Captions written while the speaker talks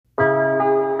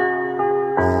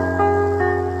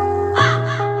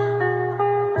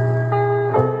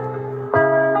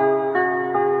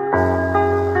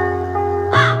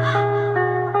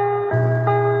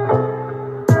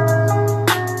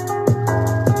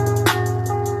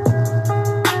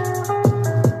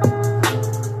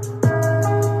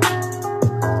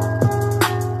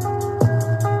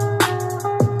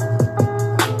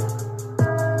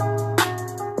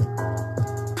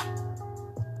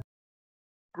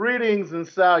Greetings and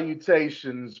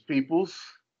salutations, peoples.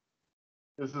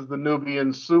 This is the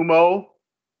Nubian Sumo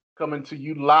coming to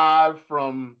you live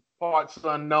from parts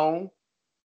unknown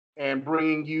and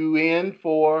bringing you in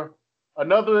for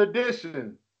another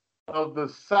edition of the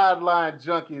Sideline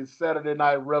Junkies Saturday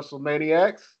Night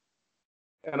WrestleManiacs.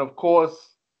 And of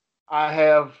course, I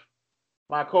have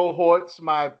my cohorts,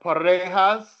 my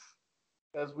parejas,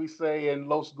 as we say in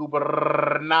Los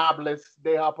Gubernables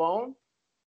de Japón,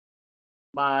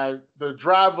 the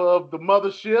driver of the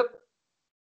mothership,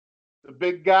 the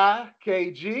big guy,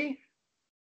 KG.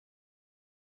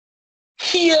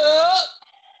 Yeah.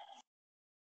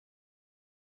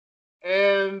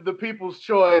 And the people's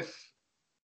choice,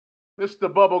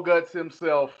 Mr. Bubble Guts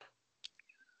himself,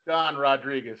 Don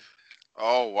Rodriguez.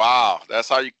 Oh wow, that's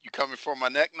how you coming for my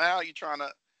neck now? You trying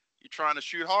to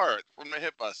shoot hard from the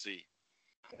hip? I see.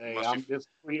 Hey,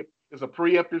 it's a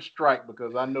preemptive strike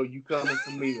because I know you coming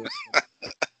for me.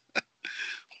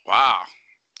 Wow.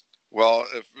 Well,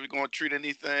 if we're going to treat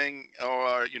anything,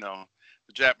 or the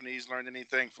Japanese learned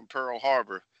anything from Pearl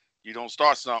Harbor, you don't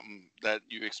start something that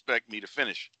you expect me to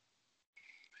finish,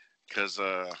 because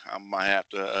I might have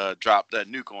to drop that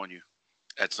nuke on you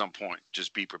at some point.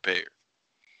 Just be prepared.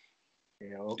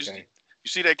 Yeah, okay. You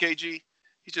see that, KG?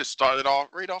 He just started off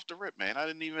right off the rip, man. I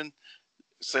didn't even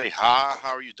say hi.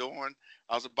 How are you doing?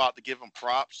 I was about to give him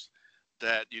props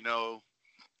that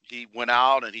he went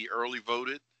out and he early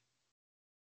voted.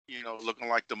 Looking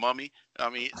like the mummy. I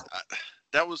mean,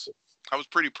 I was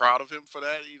pretty proud of him for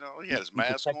that. He had his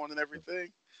mask on and everything.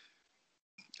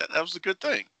 That was a good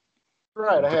thing.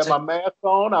 Right. I had my mask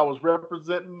on. I was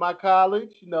representing my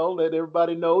college. Let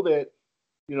everybody know that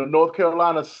North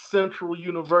Carolina Central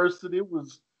University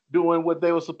was doing what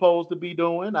they were supposed to be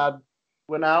doing. I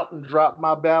went out and dropped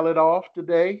my ballot off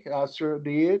today. I sure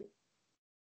did.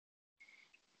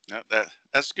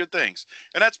 That's good things.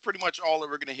 And that's pretty much all that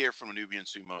we're going to hear from Nubian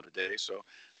Sumo today. So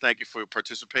thank you for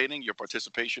participating. Your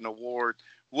participation award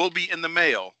will be in the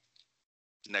mail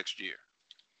next year.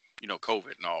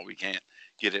 COVID and all. We can't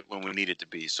get it when we need it to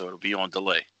be. So it'll be on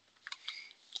delay.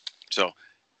 So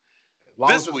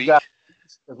this week, as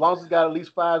long as it's got at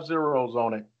least 5 zeros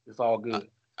on it, it's all good.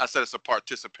 I said it's a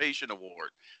participation award.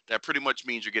 That pretty much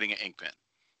means you're getting an ink pen.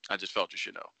 I just felt you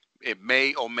should know. It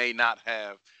may or may not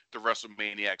have the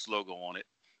WrestleManiacs logo on it,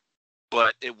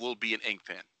 but it will be an ink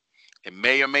pen. It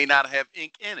may or may not have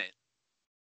ink in it,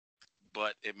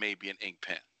 but it may be an ink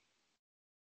pen.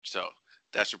 So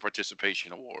that's your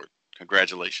participation award.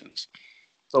 Congratulations.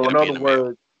 So in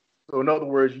other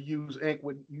words, you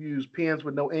use pens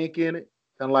with no ink in it,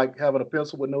 kind of like having a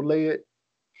pencil with no lead.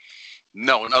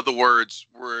 No, in other words,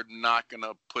 we're not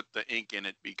gonna put the ink in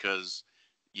it because,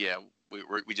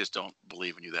 we just don't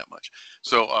believe in you that much.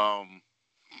 So,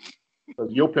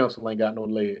 your pencil ain't got no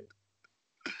lead.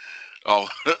 Oh,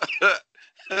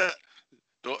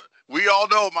 we all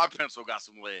know my pencil got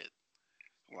some lead.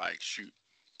 Like, shoot.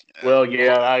 Well,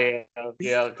 yeah.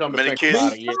 Come to think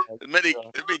about it, as many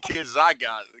kids as I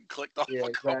got clicked off a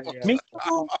couple times.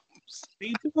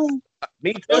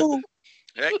 Me too.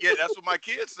 Heck yeah, that's what my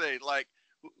kids say. Like,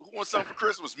 who wants something for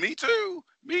Christmas? Me too.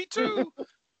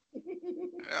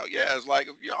 Hell yeah, it's like,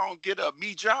 if y'all don't get a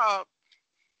me job,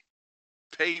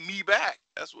 pay me back.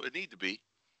 That's what it need to be.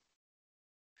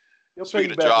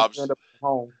 Speaking of jobs,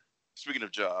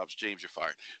 James, you're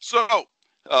fired. So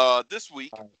this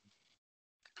week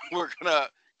we're gonna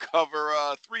cover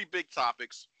 3 big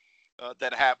topics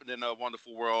that happened in a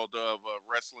wonderful world of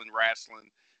wrestling,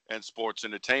 and sports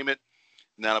entertainment.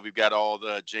 Now that we've got all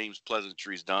the James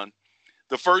pleasantries done,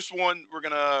 the first one, we're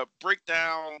gonna break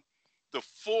down the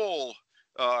full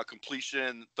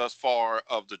completion thus far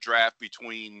of the draft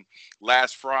between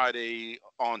last Friday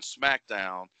on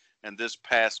SmackDown and this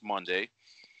past Monday.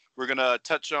 We're going to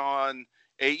touch on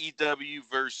AEW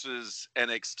versus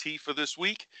NXT for this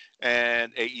week.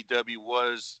 And AEW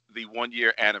was the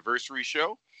 1-year anniversary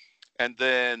show. And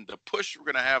then the push, we're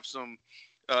going to have some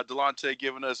Delonte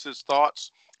giving us his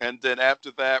thoughts. And then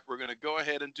after that, we're going to go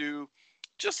ahead and do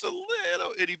just a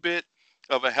little itty bit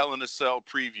of a Hell in a Cell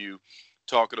preview,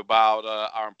 talking about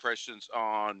our impressions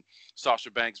on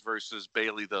Sasha Banks versus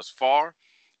Bayley thus far.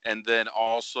 And then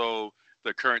also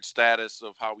the current status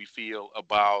of how we feel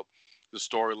about the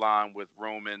storyline with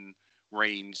Roman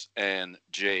Reigns and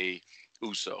Jey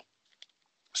Uso.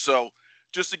 So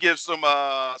just to give some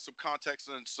context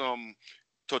and some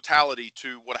totality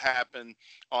to what happened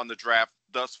on the draft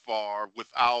thus far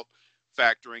without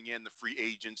factoring in the free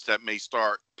agents that may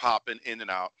start popping in and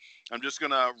out, I'm just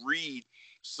going to read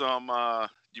some,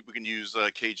 we can use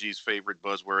KG's favorite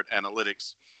buzzword,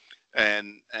 analytics,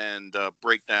 and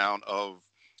breakdown of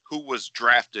who was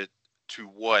drafted to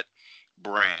what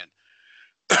brand.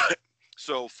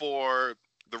 So for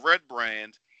the Red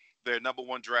brand, their number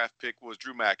one draft pick was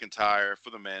Drew McIntyre for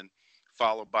the men,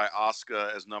 followed by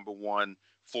Asuka as number one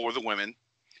for the women.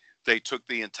 They took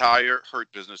the entire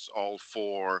Hurt Business, all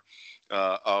four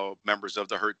members of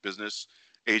the Hurt Business: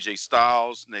 AJ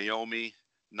Styles, Naomi,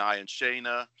 Nia and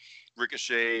Shayna,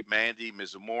 Ricochet, Mandy,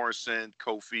 Miz Morrison,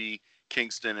 Kofi,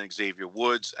 Kingston, and Xavier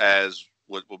Woods as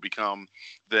what will become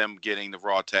them getting the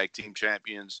Raw Tag Team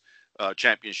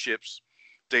championships.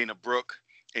 Dana Brooke,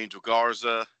 Angel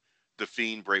Garza, The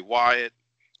Fiend, Bray Wyatt,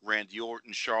 Randy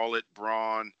Orton, Charlotte,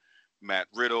 Braun, Matt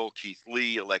Riddle, Keith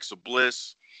Lee, Alexa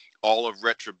Bliss, all of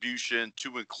Retribution,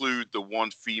 to include the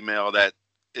one female that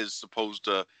is supposed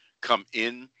to come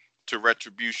in to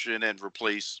Retribution and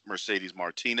replace Mercedes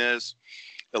Martinez.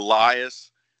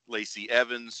 Elias, Lacey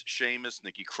Evans, Sheamus,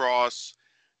 Nikki Cross,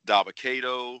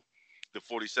 Dabba-Kato, the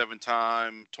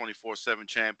 47-time 24/7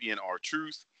 champion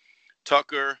R-Truth,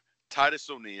 Tucker, Titus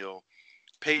O'Neil,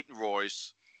 Peyton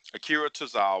Royce, Akira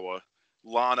Tozawa,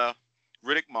 Lana,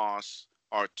 Riddick Moss,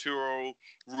 Arturo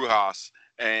Rujas,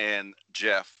 and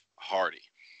Jeff Hardy.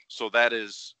 So that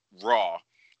is Raw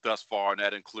thus far, and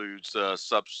that includes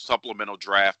supplemental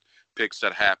draft picks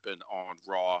that happen on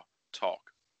Raw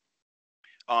Talk.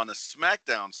 On the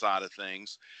SmackDown side of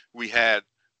things, we had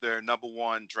their number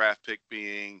one draft pick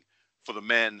being, for the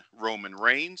men, Roman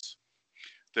Reigns.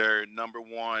 Their number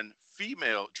one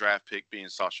female draft pick being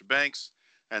Sasha Banks.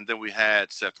 And then we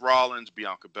had Seth Rollins,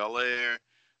 Bianca Belair,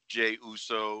 Jey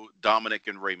Uso, Dominic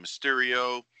and Rey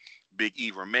Mysterio. Big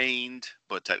E remained,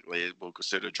 but technically we'll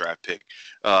consider a draft pick.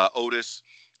 Otis,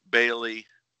 Bayley,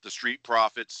 the Street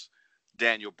Profits,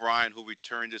 Daniel Bryan, who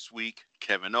returned this week,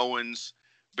 Kevin Owens,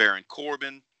 Baron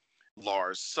Corbin,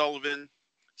 Lars Sullivan,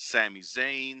 Sami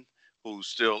Zayn, who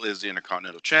still is the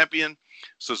Intercontinental Champion,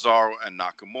 Cesaro and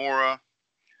Nakamura,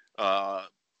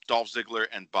 Dolph Ziggler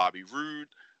and Bobby Roode,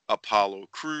 Apollo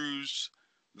Crews,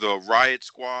 the Riot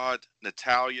Squad,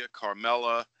 Natalya,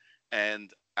 Carmella,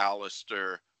 and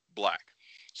Aleister Black.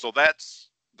 So that's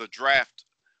the draft.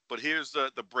 But here's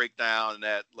the breakdown and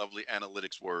that lovely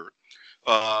analytics word.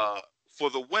 For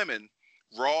the women,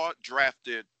 Raw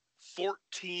drafted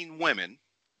 14 women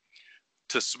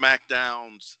to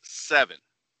SmackDown's 7.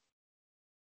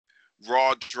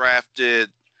 Raw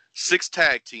drafted 6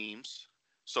 tag teams,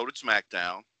 so did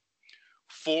SmackDown.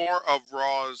 4 of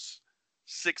Raw's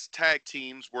 6 tag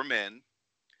teams were men.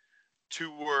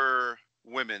 2 were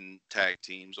women tag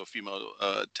teams or female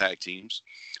tag teams.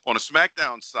 On the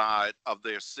SmackDown side of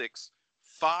their 6,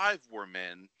 5 were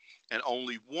men, and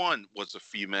only 1 was a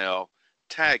female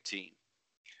tag team.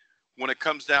 When it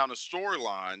comes down to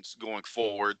storylines going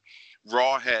forward,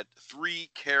 Raw had 3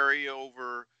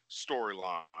 carryover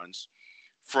storylines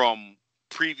from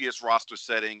previous roster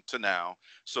setting to now.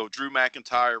 So Drew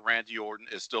McIntyre, Randy Orton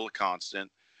is still a constant.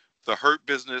 The Hurt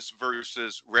Business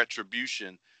versus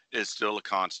Retribution is still a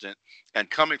constant. And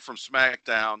coming from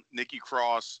SmackDown, Nikki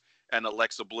Cross and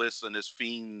Alexa Bliss and this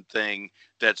Fiend thing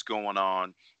that's going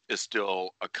on is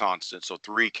still a constant. So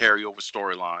 3 carryover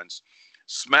storylines.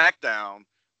 SmackDown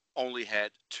only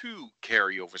had 2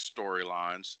 carryover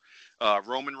storylines.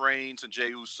 Roman Reigns and Jey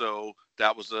Uso,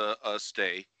 that was a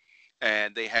stay.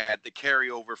 And they had the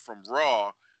carryover from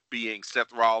Raw being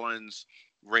Seth Rollins,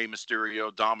 Rey Mysterio,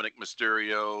 Dominic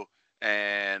Mysterio,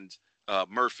 and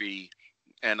Murphy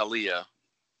and Aaliyah,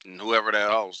 and whoever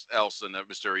else in the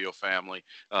Mysterio family.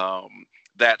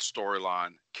 That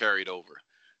storyline carried over.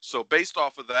 So based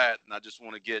off of that, and I just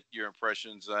want to get your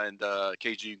impressions, and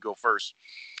KG, you go first.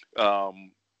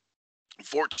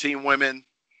 14 women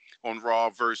on Raw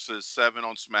versus 7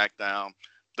 on SmackDown.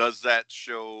 Does that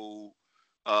show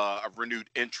a renewed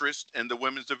interest in the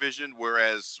women's division,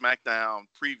 whereas SmackDown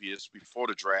before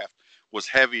the draft, was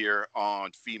heavier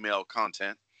on female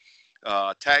content?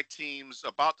 Tag teams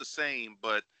about the same,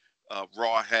 but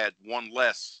Raw had 1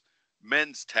 less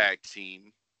men's tag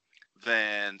team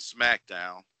than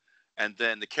SmackDown. And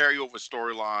then the carryover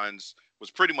storylines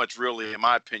was pretty much really, in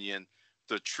my opinion,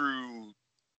 the true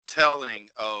telling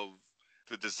of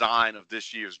the design of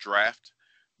this year's draft,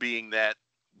 being that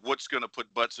what's going to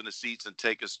put butts in the seats and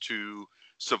take us to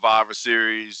Survivor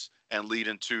Series and lead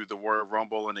into the Royal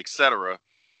Rumble and etc.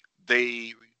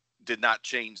 They did not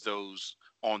change those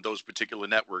on those particular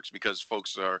networks because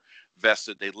folks are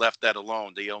vested. They left that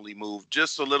alone. They only moved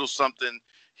just a little something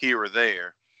here or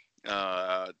there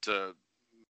to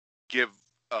give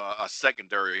a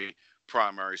secondary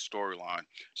primary storyline.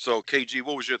 So KG,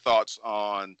 what was your thoughts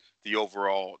on the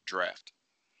overall draft?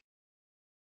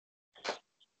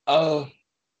 Only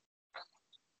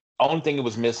thing it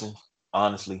was missing,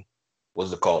 honestly,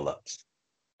 was the call-ups.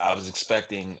 I was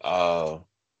expecting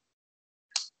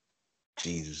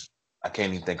Jesus, I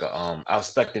can't even think of I was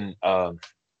expecting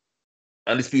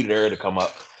Undisputed Era to come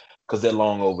up because they're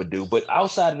long overdue. But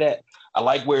outside of that, I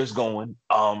like where it's going.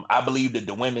 I believe that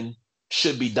the women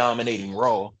should be dominating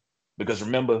Raw because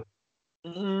remember,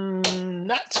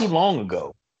 not too long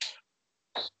ago,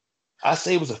 I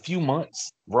say it was a few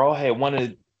months, Raw had one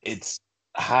of its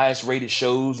highest rated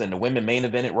shows and the women main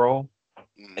evented Raw.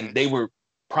 Mm-hmm. And they were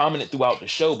prominent throughout the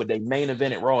show, but they main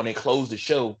evented Raw and they closed the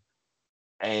show.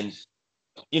 And,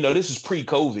 this is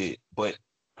pre-COVID, but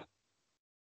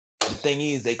the thing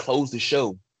is, they closed the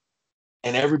show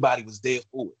and everybody was there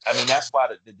for it. I mean, that's why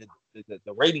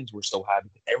the ratings were so high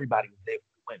because everybody was there for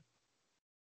the women.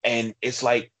 And it's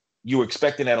like you were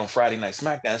expecting that on Friday Night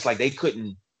SmackDown. It's like they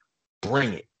couldn't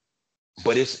bring it,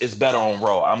 but it's better on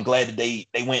Raw. I'm glad that they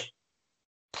went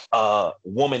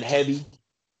woman heavy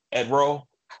at Raw.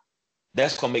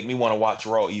 That's gonna make me want to watch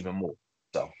Raw even more.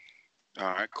 So, all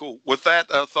right, cool. With that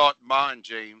thought in mind,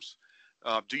 James,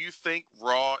 do you think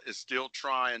Raw is still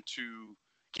trying to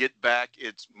get back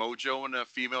its mojo in the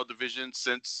female division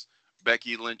since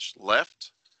Becky Lynch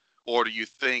left, or do you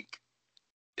think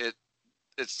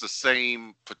it's the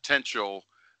same potential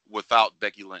without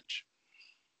Becky Lynch?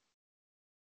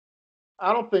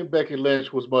 I don't think Becky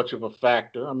Lynch was much of a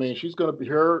factor. I mean, she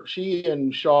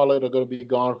and Charlotte are going to be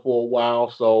gone for a while.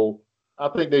 So I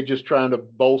think they're just trying to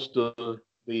bolster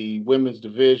the women's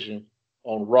division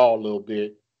on Raw a little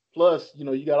bit. Plus,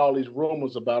 you got all these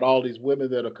rumors about all these women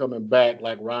that are coming back,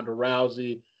 like Ronda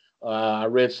Rousey. I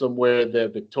read somewhere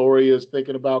that Victoria is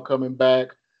thinking about coming back.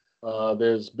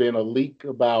 There's been a leak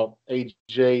about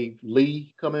AJ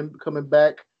Lee coming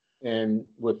back, and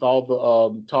with all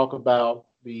the talk about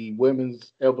the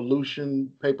women's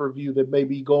evolution pay-per-view that may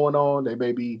be going on, they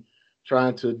may be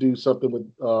trying to do something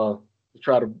with to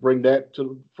try to bring that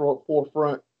to the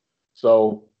forefront.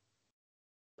 So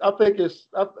I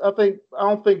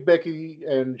don't think Becky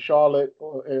and Charlotte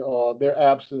their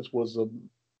absence was a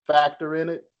factor in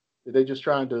it. They're just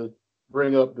trying to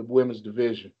bring up the women's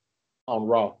division on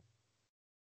Raw.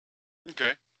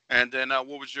 Okay. And then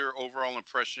what was your overall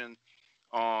impression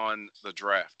on the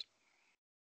draft?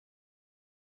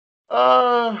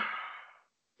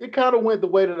 It kind of went the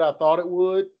way that I thought it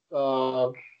would.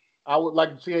 I would,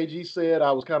 like CAG said,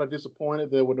 I was kind of disappointed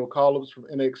there were no call-ups from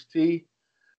NXT.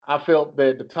 I felt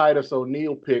that the Titus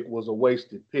O'Neil pick was a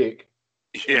wasted pick.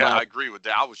 Yeah, I agree with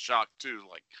that. I was shocked too.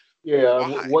 Like, yeah,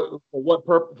 why?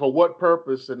 For what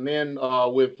purpose? And then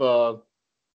with Mr.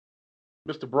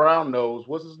 Brown Nose,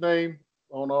 what's his name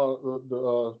on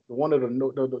the one of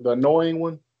the annoying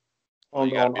one?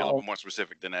 You got to be a little bit more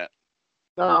specific than that.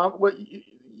 No,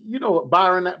 well,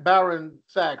 Byron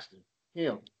Saxton,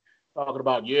 him talking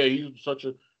about he's such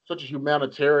a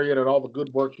humanitarian and all the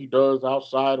good work he does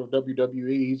outside of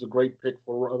WWE. He's a great pick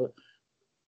for.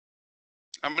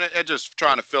 I mean, I'm just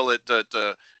trying to fill it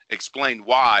to explain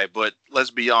why, but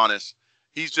let's be honest,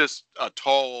 he's just a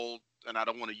tall, and I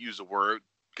don't want to use the word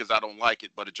because I don't like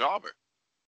it, but a jobber.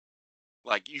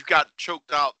 Like, you got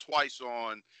choked out twice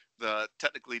on the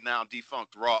technically now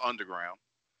defunct Raw Underground,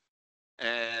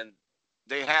 and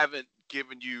they haven't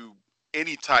given you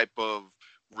any type of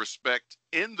respect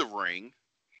in the ring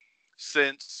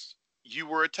since you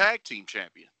were a tag team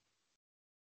champion,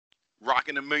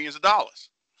 rocking the millions of dollars.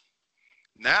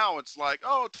 Now it's like,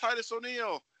 oh, Titus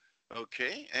O'Neil.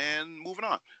 Okay, and moving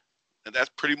on. And that's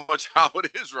pretty much how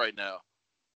it is right now.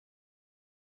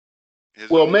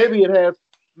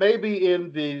 Maybe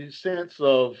in the sense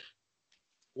of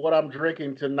what I'm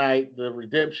drinking tonight, the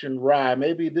Redemption Rye,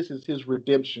 maybe this is his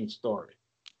redemption story.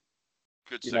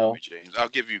 Good segue, James. I'll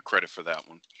give you credit for that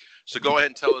one. So go ahead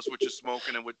and tell us what you're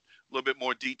smoking and with a little bit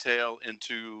more detail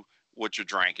into what you're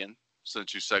drinking,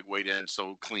 since you segued in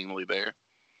so cleanly there.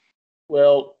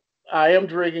 Well, I am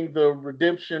drinking the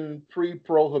Redemption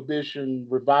Pre-Prohibition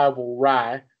Revival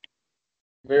Rye.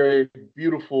 Very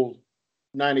beautiful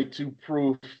 92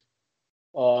 proof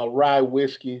rye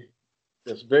whiskey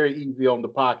that's very easy on the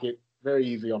pocket, very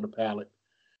easy on the palate.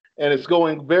 And it's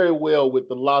going very well with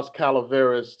the Las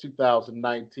Calaveras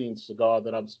 2019 cigar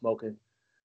that I'm smoking,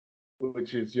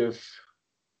 which is just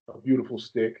a beautiful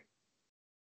stick.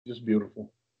 Just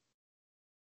beautiful.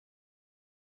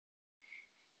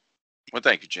 Well,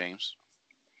 thank you, James.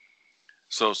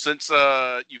 So since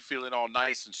you feel it all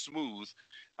nice and smooth,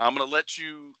 I'm going to let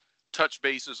you touch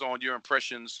bases on your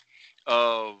impressions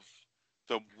of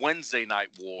the Wednesday night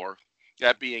war,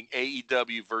 that being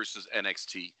AEW versus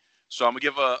NXT. So I'm going to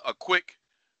give a quick,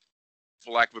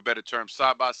 for lack of a better term,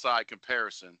 side-by-side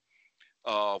comparison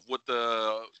of what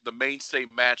the mainstay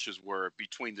matches were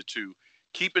between the two.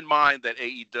 keep in mind that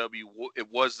AEW, it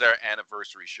was their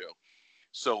anniversary show.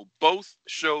 So both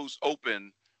shows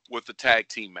open with the tag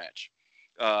team match.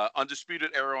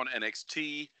 Undisputed Era on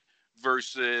NXT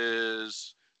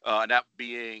versus that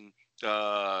being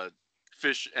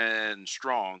Fish and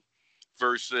Strong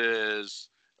versus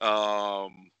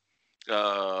Oni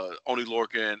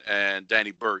Lorcan and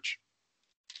Danny Burch.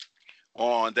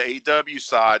 On the AEW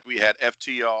side, we had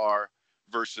FTR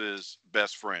versus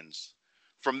Best Friends.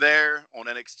 From there, on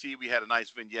NXT, we had a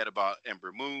nice vignette about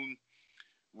Ember Moon.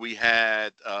 We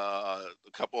had a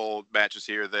couple matches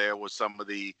here or there with some of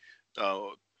the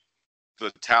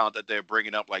talent that they're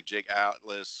bringing up, like Jake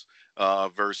Atlas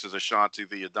versus Ashanti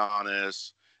the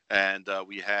Adonis. And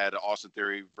we had Austin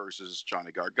Theory versus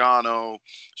Johnny Gargano,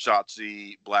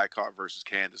 Shotzi Blackheart versus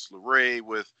Candice LeRae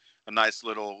with a nice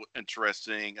little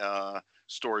interesting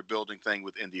story building thing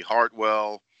with Indy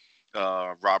Hartwell,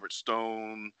 Robert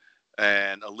Stone,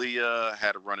 and Aaliyah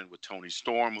had a run-in with Tony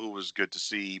Storm, who was good to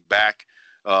see back.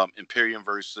 Imperium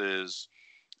versus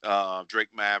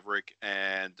Drake Maverick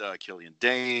and Killian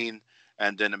Dane.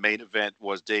 And then the main event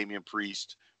was Damian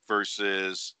Priest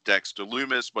versus Dexter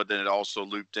Lumis, but then it also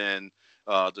looped in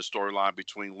the storyline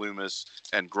between Lumis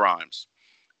and Grimes.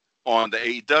 On the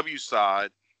AEW side,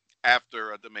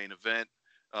 after the main event,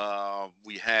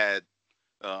 we had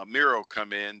Miro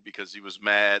come in because he was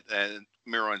mad, and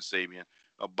Miro and Sabian,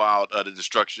 about the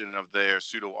destruction of their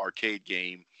pseudo arcade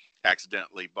game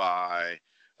accidentally by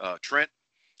Trent.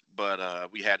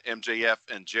 But we had MJF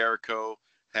and Jericho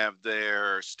have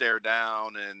their stare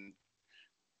down and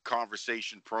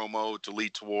conversation promo to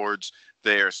lead towards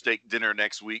their steak dinner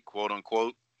next week, quote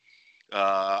unquote.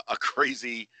 A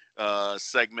crazy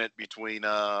segment between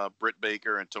Britt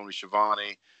Baker and Tony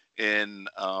Schiavone in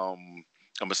a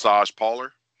massage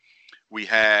parlor. We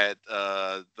had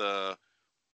the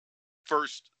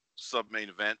first sub-main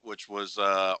event, which was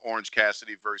Orange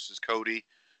Cassidy versus Cody,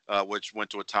 which went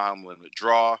to a time limit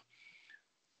draw.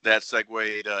 That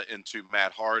segued into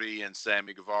Matt Hardy and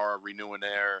Sammy Guevara renewing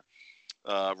their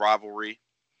rivalry.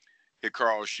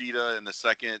 Hikaru Shida in the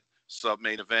second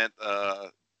sub-main event.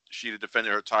 Shida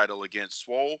defended her title against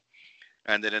Swole.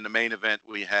 And then in the main event,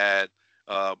 we had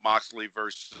Moxley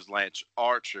versus Lance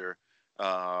Archer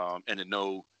in a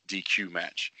no DQ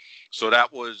match. So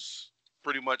that was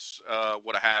pretty much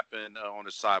what happened on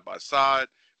the side-by-side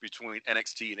between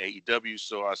NXT and AEW.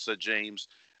 So I said, James,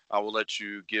 I will let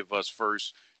you give us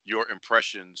first your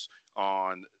impressions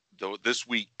on this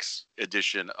week's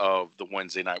edition of the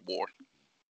Wednesday Night War.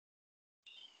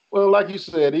 Well, like you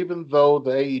said, even though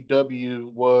the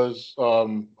AEW was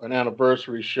an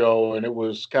anniversary show and it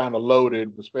was kind of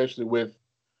loaded, especially with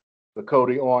the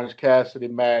Cody Orange Cassidy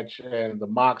match and the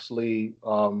Moxley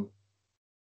and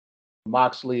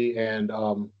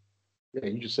yeah,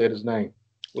 you just said his name.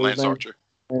 Lance Archer.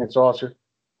 Lance Archer.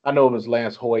 I know him as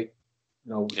Lance Hoyt,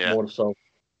 more so.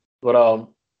 But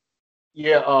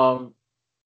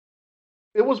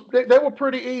it was they were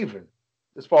pretty even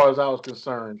as far as I was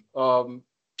concerned.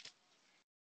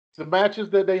 The matches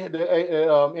that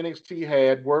NXT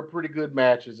had were pretty good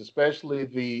matches, especially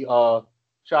the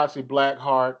Shotzi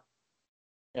Blackheart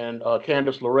and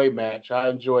Candice LeRae match. I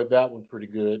enjoyed that one pretty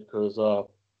good because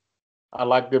I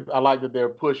like that they're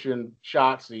pushing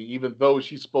Shotzi, even though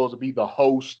she's supposed to be the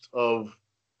host of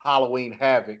Halloween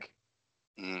Havoc.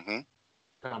 Mm-hmm.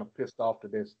 Kind of pissed off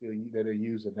that they're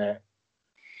using that.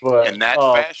 But in that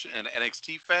fashion, in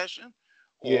NXT fashion,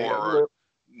 or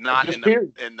not in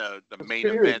the main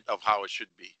event of how it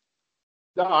should be.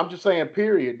 No, I'm just saying,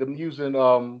 period. Them using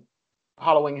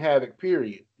Halloween Havoc,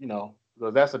 period.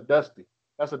 Because that's a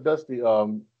dusty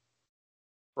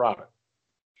product.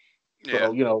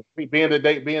 Yeah. So being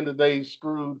that they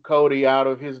screwed Cody out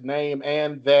of his name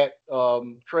and that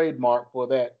trademark for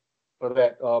that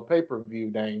pay-per-view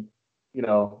name,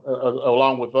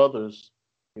 along with others,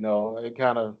 it's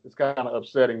kind of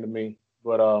upsetting to me.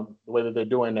 But the way that they're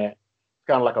doing that, it's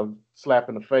kind of like a slap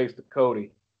in the face to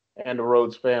Cody and the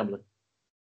Rhodes family.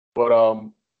 But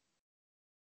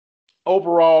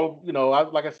overall,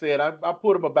 like I said, I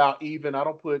put them about even. I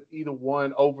don't put either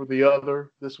one over the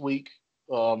other this week.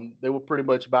 They were pretty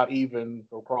much about even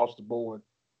across the board.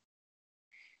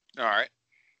 All right.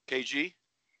 KG,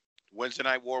 Wednesday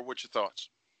Night War, what's your thoughts?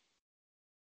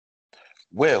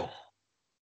 Well,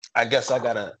 I guess I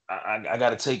gotta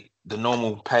take the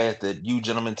normal path that you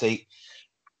gentlemen take,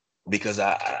 because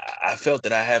I felt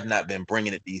that I have not been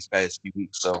bringing it these past few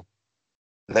weeks. So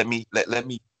let me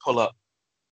pull up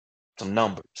some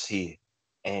numbers here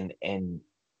and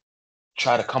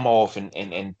try to come off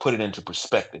and put it into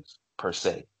perspective per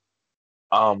se.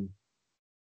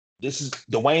 This is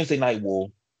the Wednesday Night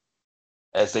War,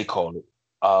 as they call it.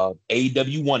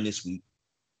 AEW won this week.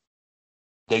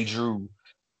 They drew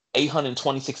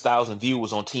 826,000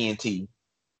 viewers on TNT.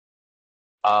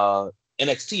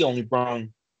 NXT only brought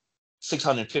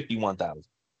 651,000.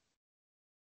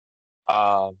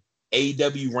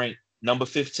 AEW ranked number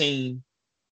 15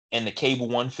 in the cable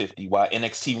 150, while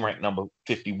NXT ranked number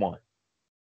 51.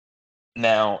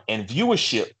 Now, in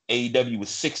viewership, AEW was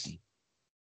 60,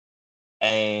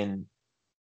 and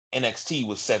NXT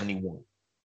was 71.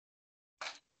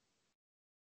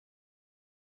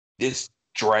 This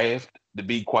draft, to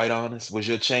be quite honest, was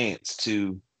your chance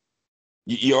to.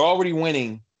 You're already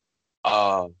winning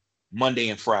Monday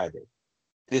and Friday.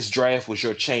 This draft was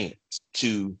your chance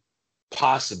to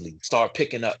possibly start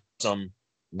picking up some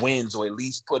wins, or at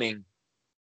least putting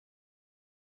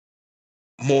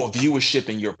more viewership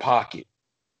in your pocket.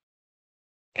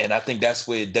 And I think that's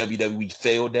where WWE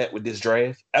failed at with this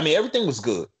draft. I mean, everything was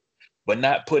good, but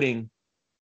not putting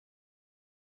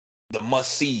the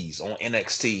must-sees on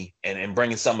NXT and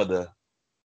bringing some of the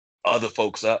other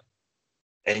folks up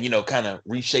and, kind of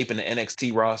reshaping the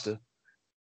NXT roster.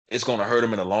 It's going to hurt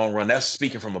them in the long run. That's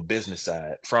speaking from a business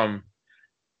side. From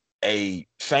a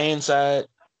fan side,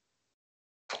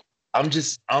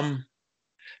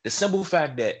 the simple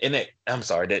fact that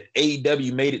that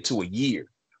AEW made it to a year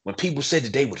when people said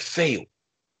that they would fail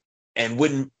and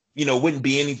wouldn't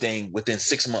be anything within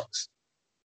 6 months.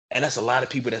 And that's a lot of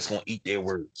people that's going to eat their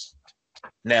words.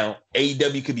 Now,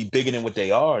 AEW could be bigger than what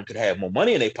they are and could have more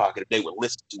money in their pocket if they would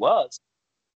listen to us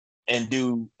and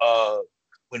do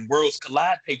when Worlds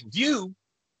Collide pay-per-view,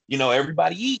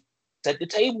 everybody eat. Set the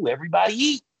table, everybody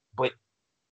eat. But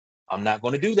I'm not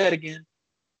going to do that again.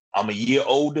 I'm a year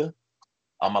older.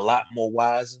 I'm a lot more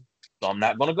wiser. So I'm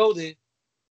not going to go there.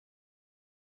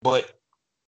 But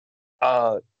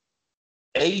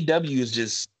AEW is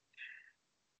just,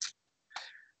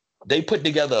 they put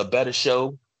together a better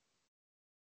show.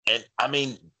 And I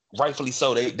mean, rightfully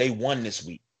so, they won this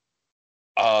week.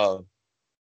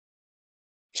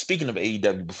 Speaking of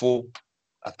AEW, before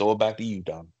I throw it back to you,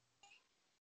 Dom,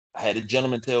 I had a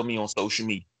gentleman tell me on social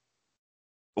media,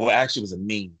 well, actually it was a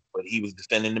meme, but he was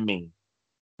defending the meme,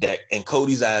 that in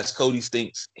Cody's eyes, Cody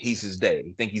thinks he's his dad.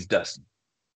 He thinks he's Dusty.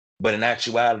 But in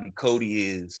actuality, Cody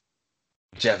is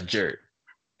Jeff Jarrett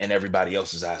in everybody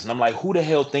else's eyes. And I'm like, who the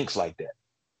hell thinks like that?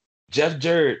 Jeff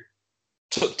Jarrett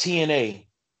took TNA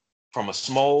from a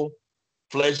small,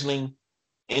 fledgling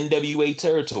NWA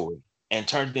territory and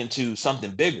turned it into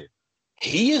something bigger.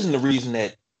 He isn't the reason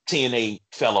that TNA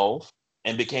fell off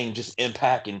and became just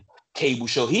Impact and cable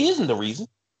show. He isn't the reason.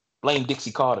 Blame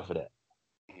Dixie Carter for that.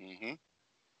 Mm-hmm.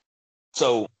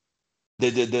 So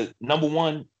the number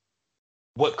one,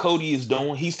 what Cody is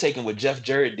doing, he's taking what Jeff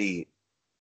Jarrett did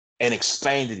and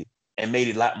expanded it and made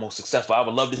it a lot more successful. I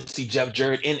would love to see Jeff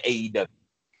Jarrett in AEW.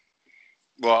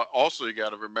 Well, also you got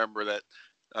to remember that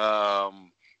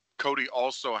Cody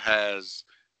also has,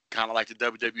 kind of like the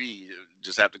WWE,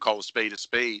 just have to call a spade,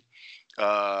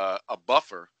 a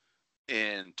buffer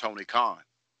in Tony Khan.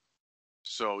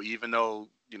 So even though,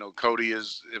 Cody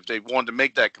is, if they wanted to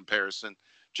make that comparison,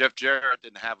 Jeff Jarrett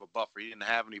didn't have a buffer. He didn't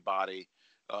have anybody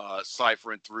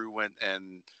ciphering through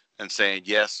and saying,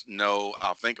 yes, no,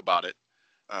 I'll think about it.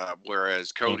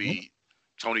 Whereas Cody,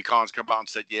 Tony Khan's come out and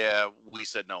said, yeah, we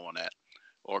said no on that.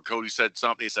 Or Cody said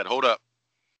something, he said, hold up,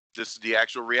 this is the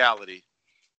actual reality.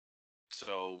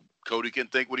 So Cody can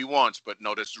think what he wants, but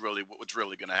no, this is really what's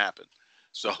really going to happen.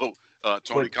 So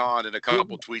Tony Khan in a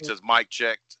couple tweets says Mike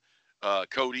checked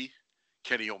Cody,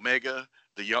 Kenny Omega,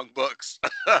 the Young Bucks.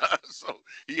 So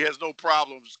he has no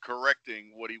problems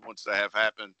correcting what he wants to have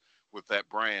happen with that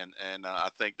brand. And I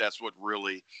think that's what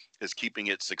really is keeping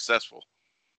it successful.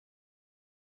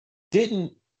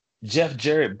 Didn't Jeff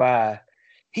Jarrett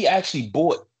he actually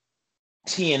bought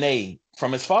TNA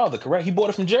from his father, correct? He bought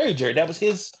it from Jerry Jarrett. That was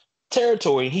his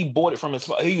territory. And he bought it from his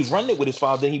father. He was running it with his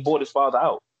father. Then he bought his father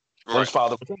out. Right. His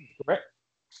father was in, correct?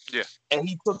 Yeah. And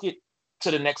he took it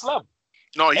to the next level.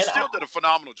 No, he still did a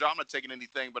phenomenal job. I'm not taking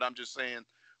anything, but I'm just saying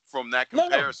from that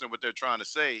comparison, what they're trying to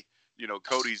say,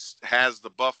 Cody's has the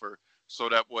buffer. So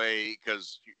that way,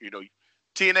 because,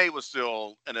 TNA was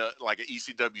still in like an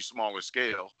ECW smaller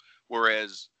scale,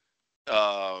 whereas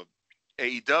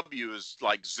AEW is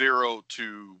like 0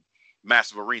 to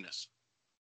massive arenas.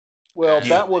 Well, and,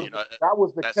 that was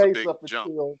the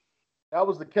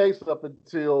case up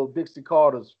until Dixie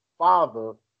Carter's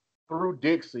father, through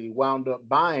Dixie, wound up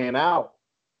buying out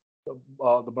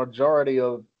the majority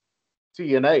of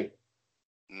TNA.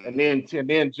 Mm-hmm. And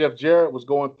then Jeff Jarrett was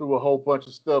going through a whole bunch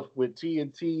of stuff with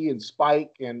TNT and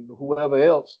Spike and whoever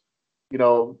else, kind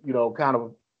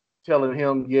of telling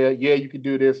him, yeah, you can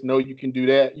do this. No, you can do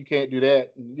that. You can't do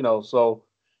that. And, so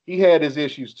he had his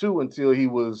issues too until he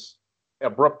was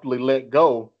abruptly let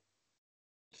go.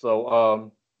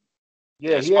 So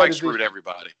yeah, And he had Spike his screwed issues.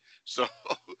 everybody. So,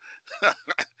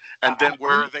 and then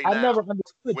where are they I now? never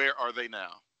understood. Where are they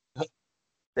now?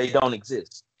 They don't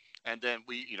exist. And then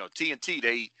TNT,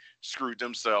 they screwed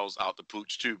themselves out the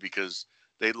pooch too because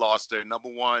they lost their number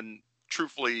one,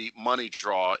 truthfully, money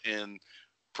draw in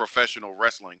professional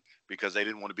wrestling because they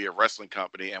didn't want to be a wrestling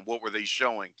company. And what were they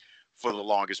showing for the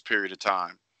longest period of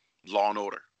time? Law and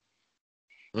Order.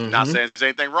 Not Mm-hmm. saying there's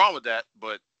anything wrong with that,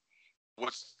 but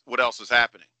what else is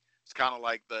happening? It's kind of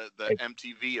like the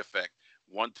MTV effect.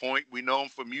 One point we know them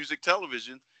for music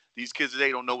television. These kids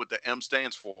today don't know what the M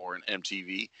stands for in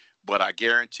MTV, but I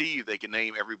guarantee you they can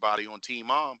name everybody on Teen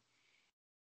Mom.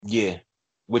 Yeah,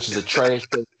 which is a trash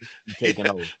show taking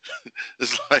over.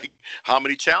 It's like, how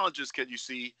many challenges can you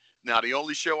see? Now, the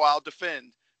only show I'll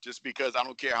defend, just because I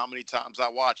don't care how many times I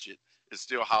watch it, is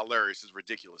still hilarious, is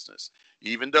Ridiculousness.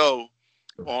 Even though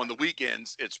on the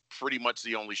weekends, it's pretty much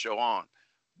the only show on.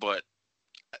 But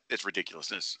it's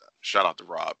Ridiculousness. Shout out to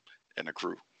Rob and the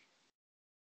crew.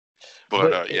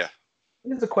 But yeah.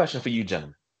 Here's a question for you,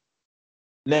 gentlemen.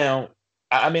 Now,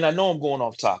 I mean, I know I'm going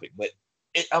off topic, but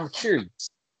I'm curious.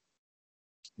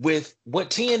 With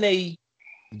what TNA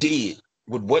did,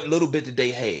 with what little bit that they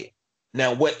had,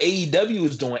 now what AEW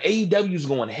is doing, AEW is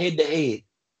going head to head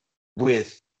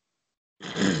with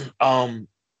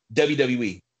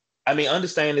WWE. I mean,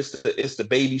 understand it's the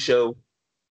baby show,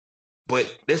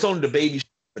 but it's only the baby show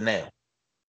for now.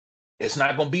 It's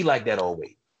not going to be like that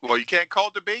always. Well, you can't call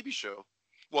it the baby show.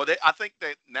 Well, I think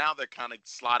that now they're kind of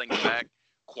sliding back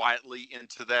quietly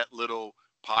into that little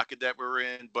pocket that we're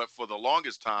in. But for the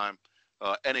longest time,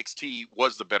 NXT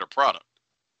was the better product.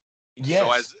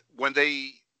 Yes. So when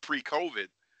they pre-COVID,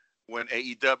 when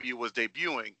AEW was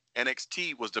debuting,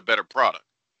 NXT was the better product.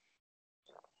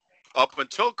 Up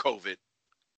until COVID,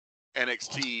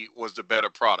 NXT was the better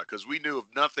product because we knew, if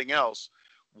nothing else,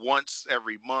 once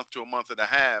every month to a month and a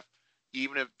half,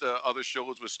 even if the other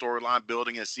shows with storyline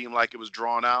building and seemed like it was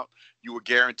drawn out, you were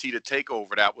guaranteed a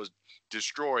takeover that was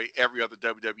destroy every other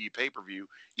WWE pay-per-view.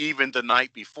 Even the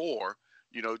night before,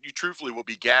 you truthfully will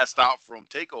be gassed out from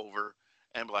takeover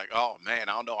and be like, oh man,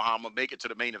 I don't know how I'm gonna make it to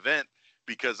the main event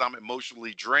because I'm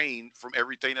emotionally drained from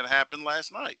everything that happened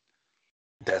last night.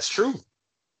 That's true.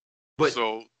 But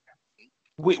so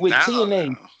with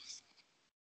TNA,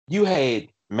 you had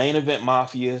Main Event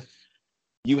Mafia,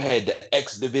 you had the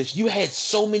X Division, you had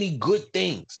so many good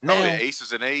things. Now,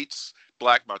 Aces and Eights,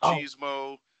 Black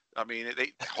Machismo. I mean,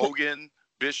 Hogan,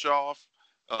 Bischoff,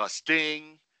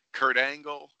 Sting, Kurt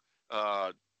Angle.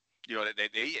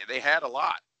 They had a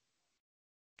lot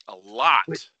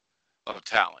of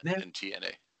talent in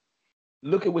TNA.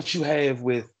 Look at what you have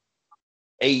with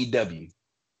AEW.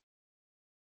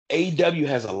 AEW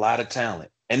has a lot of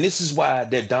talent, and this is why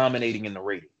they're dominating in the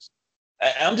ratings.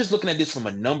 I'm just looking at this from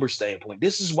a number standpoint.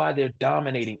 This is why they're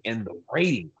dominating in the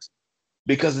ratings,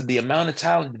 because of the amount of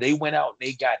talent that they went out and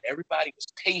they got. Everybody was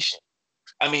patient.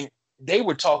 I mean, they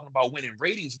were talking about winning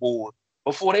ratings war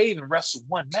before they even wrestled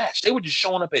one match. They were just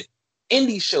showing up at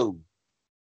indie shows.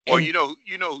 Well, you know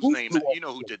whose name,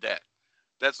 who did that.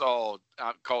 That's all.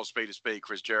 I call spade a spade.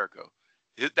 Chris Jericho.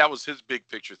 That was his big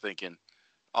picture thinking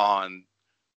on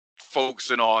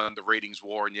focusing on the ratings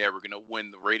war, and we're going to win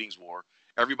the ratings war.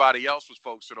 Everybody else was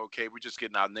focusing, okay, we're just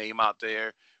getting our name out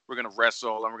there. We're going to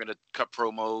wrestle and we're going to cut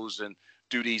promos and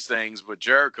do these things. But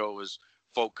Jericho was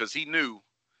focused because he knew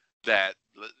that,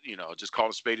 just call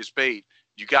a spade.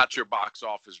 You got your box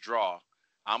office draw.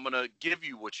 I'm going to give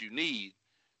you what you need.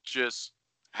 Just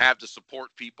have the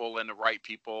support people and the right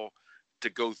people to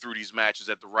go through these matches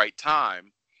at the right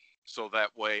time. So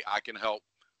that way I can help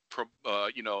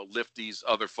lift these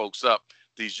other folks up,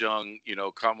 these young,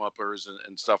 come-uppers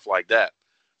and stuff like that.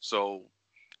 So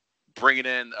bringing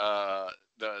in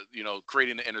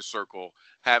creating the Inner Circle,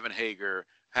 having Hager,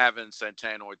 having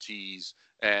Santana Ortiz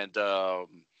and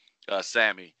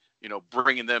Sammy,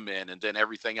 bringing them in, and then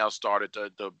everything else started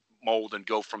to mold and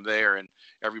go from there, and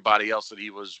everybody else that he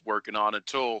was working on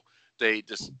until they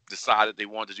just decided they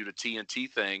wanted to do the TNT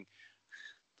thing,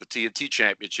 the TNT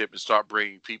Championship, and start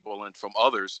bringing people in from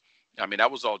others. I mean,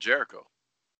 that was all Jericho.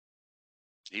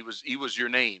 He was your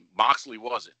name. Moxley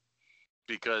wasn't,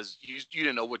 because you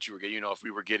didn't know what you were getting. If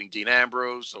we were getting Dean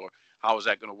Ambrose or how was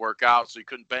that going to work out, so you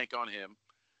couldn't bank on him.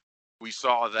 We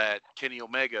saw that Kenny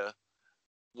Omega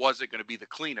wasn't going to be the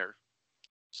cleaner,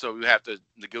 so we have to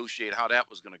negotiate how that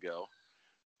was going to go.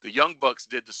 The Young Bucks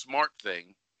did the smart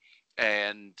thing,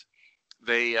 and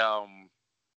they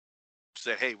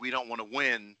said, hey, we don't want to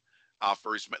win our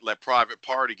first, let Private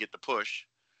Party get the push.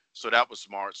 So that was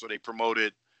smart. So they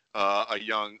promoted a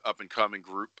young up-and-coming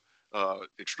group,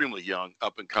 extremely young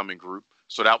up-and-coming group.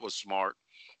 So that was smart.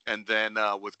 And then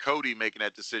with Cody making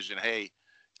that decision, hey,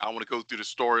 I want to go through the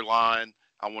storyline.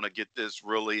 I want to get this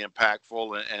really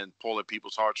impactful and pull at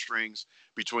people's heartstrings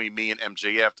between me and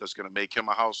MJF. That's going to make him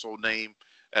a household name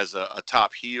as a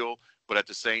top heel. But at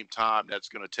the same time, that's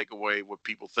going to take away what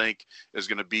people think is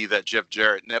going to be that Jeff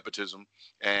Jarrett nepotism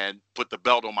and put the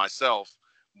belt on myself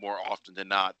more often than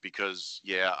not because,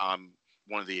 yeah, I'm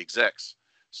one of the execs.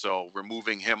 So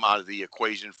removing him out of the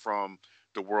equation from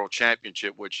the world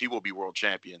championship, which he will be world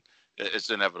champion, it's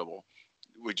inevitable.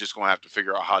 We're just going to have to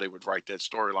figure out how they would write that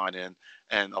storyline in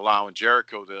and allowing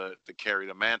Jericho to carry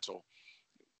the mantle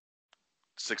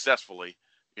successfully.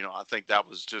 You know, I think that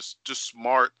was just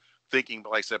smart thinking.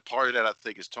 But like I said, part of that I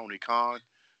think is Tony Khan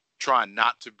trying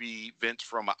not to be Vince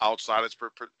from an outsider's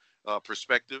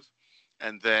perspective,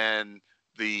 and then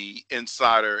the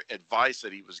insider advice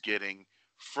that he was getting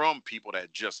from people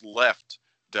that just left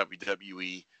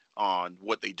WWE on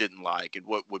what they didn't like and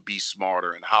what would be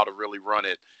smarter and how to really run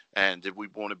it. And did we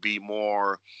want to be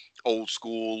more old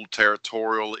school,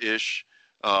 territorial-ish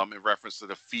in reference to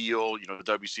the feel, you know,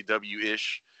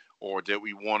 WCW-ish, or did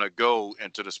we want to go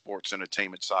into the sports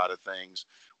entertainment side of things,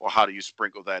 or how do you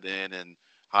sprinkle that in, and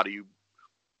how do you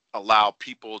allow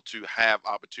people to have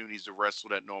opportunities to wrestle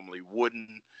that normally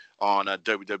wouldn't on a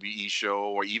WWE show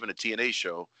or even a TNA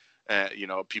show? You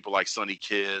know, people like Sonny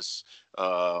Kiss,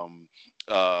 Nyla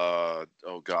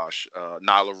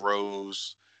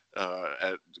Rose,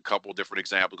 a couple of different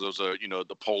examples. Those are, you know,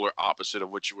 the polar opposite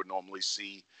of what you would normally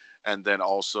see. And then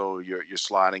also you're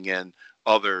sliding in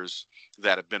others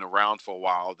that have been around for a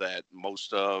while that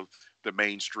most of the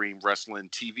mainstream wrestling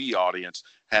TV audience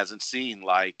hasn't seen,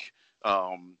 like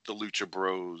the Lucha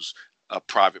Bros,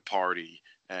 Private Party,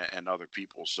 and other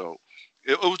people. So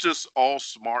it was just all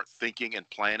smart thinking and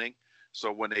planning.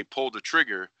 So when they pulled the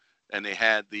trigger and they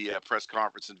had the press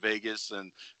conference in Vegas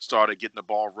and started getting the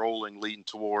ball rolling, leading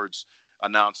towards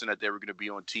announcing that they were going to be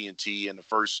on TNT and the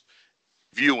first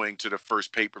viewing to the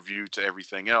first pay-per-view to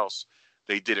everything else,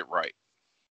 they did it right.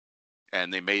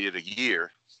 And they made it a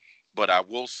year. But I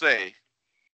will say,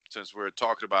 since we're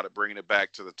talking about it, bringing it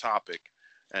back to the topic,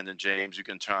 and then James, you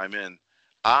can chime in,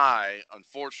 I,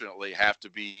 unfortunately, have to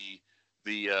be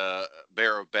the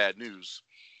bearer of bad news.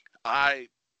 NXT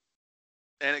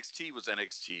was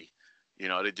NXT. You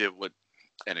know, they did what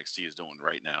NXT is doing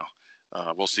right now.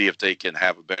 We'll see if they can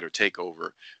have a better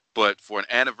takeover. But for an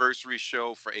anniversary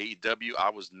show for AEW, I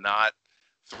was not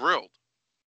thrilled.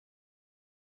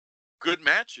 Good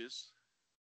matches,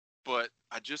 but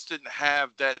I just didn't have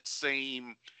that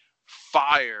same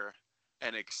fire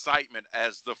and excitement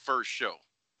as the first show.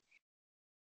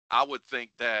 I would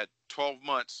think that 12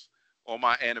 months on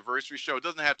my anniversary show, it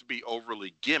doesn't have to be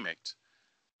overly gimmicked.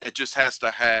 It just has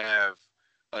to have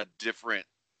a different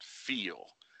feel.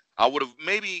 I would have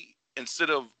maybe, instead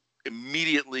of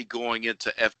immediately going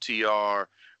into FTR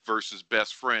versus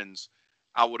Best Friends,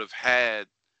 I would have had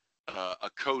a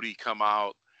Cody come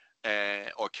out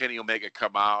or Kenny Omega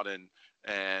come out and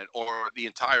or the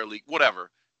entire league,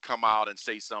 whatever, come out and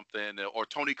say something, or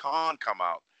Tony Khan come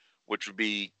out, which would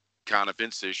be kind of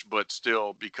Vince-ish, but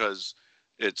still, because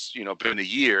it's, you know, been a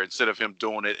year, instead of him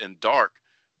doing it in dark,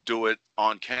 do it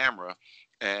on camera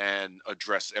and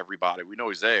address everybody. We know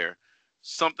he's there.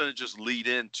 Something to just lead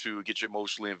into, get you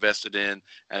emotionally invested in,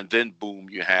 and then boom,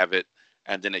 you have it,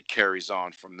 and then it carries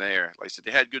on from there. Like I said,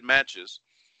 they had good matches.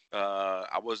 I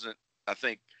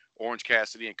think Orange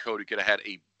Cassidy and Cody could have had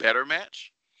a better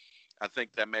match. I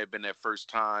think that may have been their first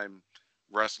time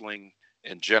wrestling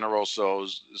in general. So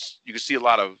you can see a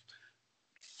lot of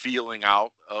feeling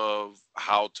out of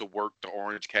how to work the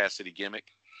Orange Cassidy gimmick.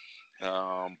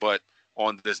 But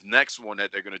on this next one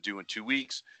that they're going to do in 2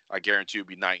 weeks, I guarantee it'll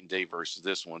be night and day versus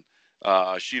this one.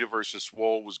 Sheeta versus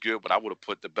Swole was good, but I would have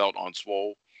put the belt on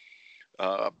Swole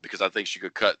because I think she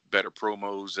could cut better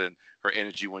promos, and her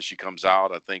energy when she comes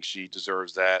out, I think she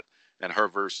deserves that. And her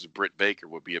versus Britt Baker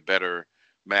would be a better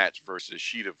match versus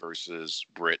Sheeta versus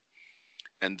Britt.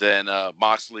 And then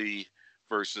Moxley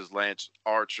versus Lance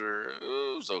Archer,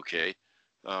 it was okay.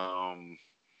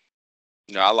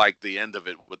 I like the end of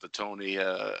it with the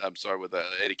with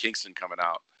Eddie Kingston coming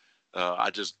out. I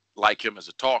just like him as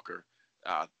a talker.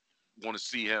 I want to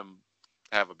see him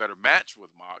have a better match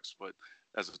with Mox, but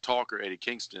as a talker, Eddie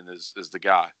Kingston is the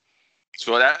guy.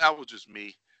 So that was just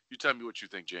me. You tell me what you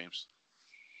think, James,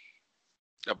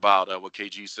 about what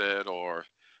KG said, or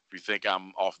if you think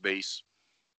I'm off base.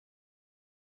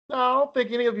 No, I don't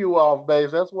think any of you were off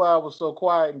base. That's why I was so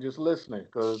quiet and just listening.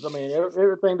 Because, I mean,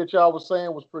 everything that y'all was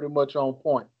saying was pretty much on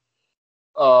point.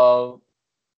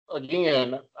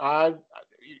 Again,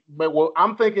 but well,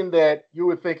 I'm thinking that you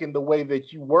were thinking the way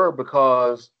that you were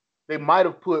because they might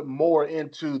have put more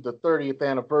into the 30th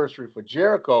anniversary for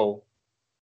Jericho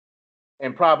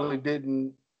and probably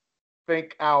didn't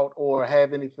think out or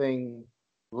have anything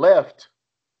left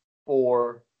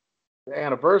for the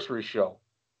anniversary show.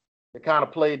 They kind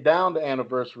of played down the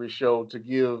anniversary show to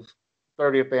give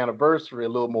 30th anniversary a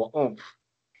little more oomph,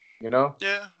 you know?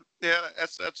 Yeah,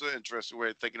 that's an interesting way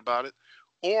of thinking about it.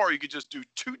 Or you could just do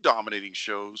two dominating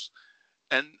shows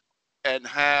and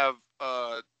have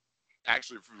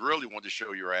actually, if you really want to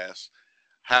show your ass,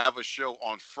 have a show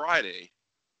on Friday,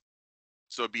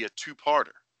 so it'd be a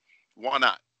two-parter. Why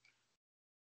not?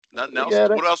 Nothing else. Yeah,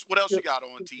 What else? What else you got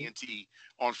on TNT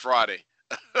on Friday?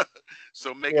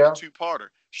 So make it a two-parter.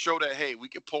 Show that, hey, we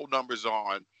can pull numbers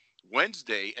on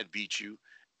Wednesday and beat you,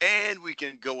 and we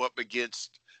can go up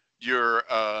against your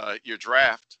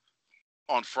draft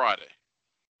on Friday.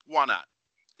 Why not?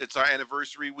 It's our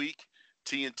anniversary week.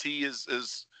 TNT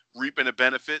is reaping the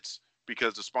benefits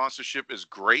because the sponsorship is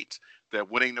great. They're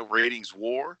winning the ratings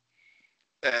war.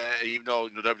 Even though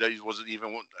the WWE wasn't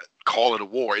even calling it a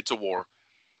war, it's a war.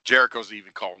 Jericho's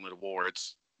even calling it a war.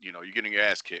 It's, you're getting your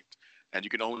ass kicked. And you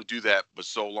can only do that but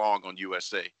so long on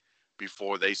USA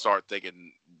before they start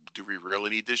thinking, do we really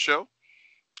need this show?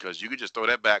 Because you could just throw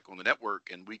that back on the network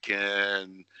and we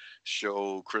can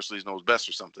show Chris Lee's Knows Best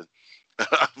or something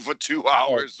for 2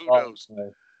 hours. Who knows?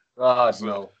 God,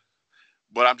 no.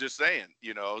 But I'm just saying,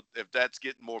 if that's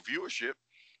getting more viewership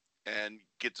and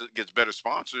gets better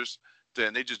sponsors,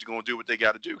 then they just going to do what they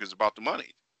got to do because it's about the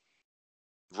money.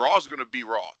 Raw's going to be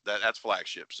Raw. That's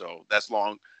flagship. So that's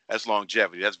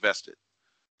longevity. That's vested.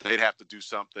 They'd have to do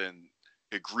something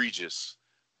egregious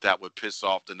that would piss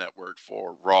off the network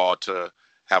for Raw to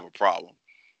have a problem.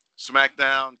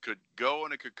 SmackDown could go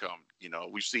and it could come.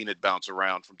 We've seen it bounce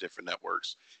around from different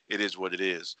networks. It is what it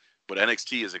is. But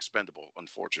NXT is expendable,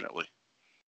 unfortunately.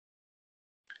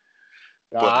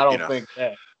 No, but, I don't think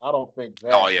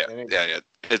that. Oh yeah, yeah.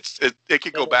 It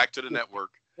could go back to the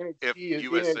network if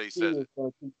USA says it.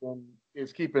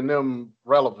 It's keeping them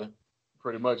relevant,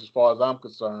 pretty much as far as I'm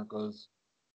concerned, because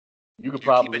you could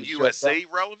probably keeping USA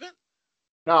relevant.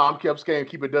 No, I'm saying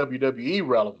keep it WWE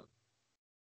relevant.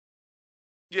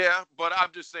 Yeah, but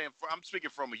I'm just saying. I'm speaking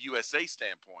from a USA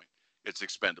standpoint. It's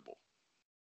expendable.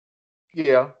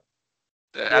 Yeah.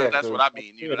 That's what I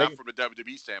mean. Not from the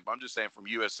WWE standpoint. I'm just saying from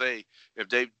USA, if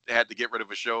they had to get rid of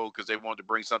a show because they wanted to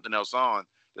bring something else on,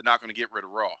 they're not going to get rid of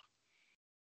Raw.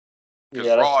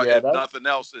 Because Raw, if nothing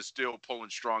else, is still pulling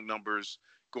strong numbers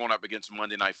going up against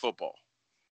Monday Night Football.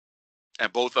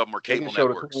 And both of them are cable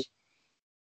networks.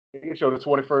 They can show the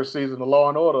 21st season of Law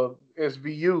and Order,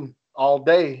 SVU, all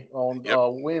day on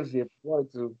Wednesday if you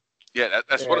wanted to. Yeah,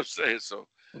 that's what I'm saying. So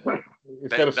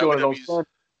instead of showing it on Sunday.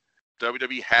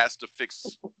 WWE has to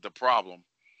fix the problem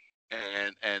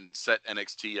and set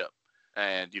NXT up.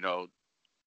 And,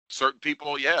 certain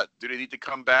people, do they need to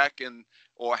come back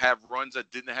or have runs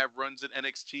that didn't have runs in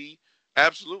NXT?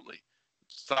 Absolutely.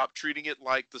 Stop treating it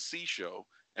like the C show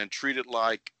and treat it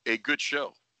like a good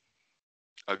show,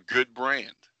 a good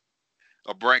brand.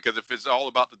 A brand, because if it's all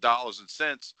about the dollars and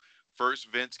cents, first,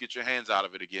 Vince, get your hands out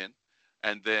of it again.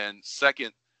 And then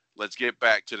second, let's get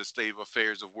back to the state of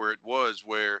affairs of where it was,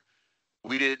 where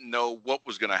we didn't know what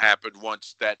was going to happen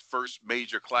once that first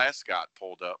major class got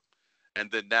pulled up.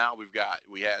 And then now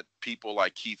we had people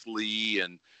like Keith Lee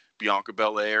and Bianca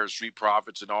Belair, Street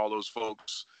Profits, and all those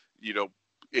folks,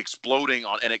 exploding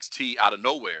on NXT out of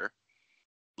nowhere.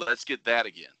 Let's get that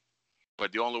again.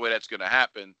 But the only way that's going to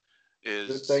happen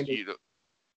is they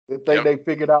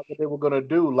figured out what they were going to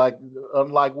do, like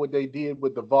unlike what they did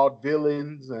with the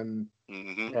Vaudevillains and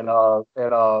the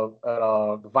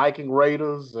Viking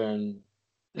Raiders and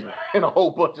a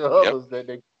whole bunch of others that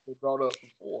they brought up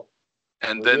before.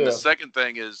 And then the second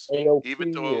thing is, AOP,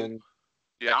 even though, I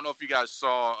don't know if you guys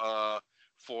saw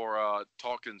for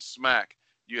Talking Smack,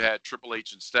 you had Triple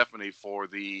H and Stephanie for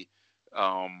the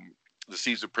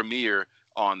season premiere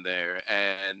on there,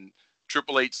 and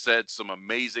Triple H said some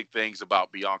amazing things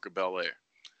about Bianca Belair.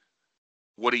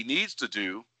 What he needs to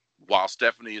do while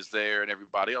Stephanie is there and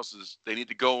everybody else is, they need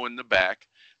to go in the back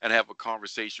and have a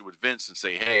conversation with Vince and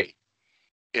say, hey,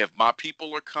 if my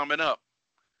people are coming up,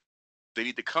 they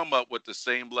need to come up with the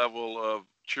same level of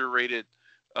curated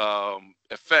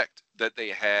effect that they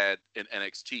had in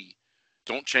NXT.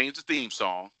 Don't change the theme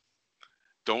song.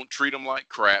 Don't treat them like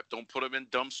crap. Don't put them in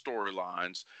dumb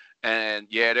storylines. And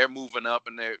they're moving up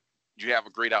and you have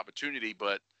a great opportunity,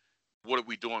 but what are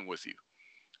we doing with you?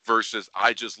 Versus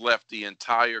I just left the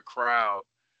entire crowd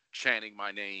chanting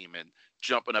my name and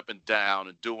jumping up and down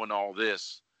and doing all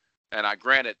this. And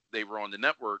granted they were on the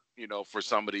network, for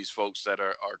some of these folks that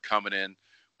are coming in.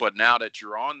 But now that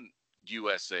you're on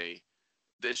USA,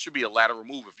 there should be a lateral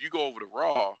move. If you go over to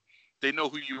Raw, they know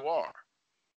who you are.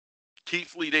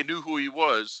 Keith Lee, they knew who he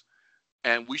was,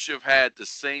 and we should have had the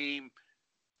same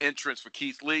entrance for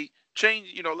Keith Lee.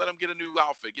 Change, let him get a new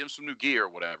outfit, give him some new gear or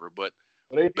whatever. But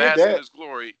Bask in His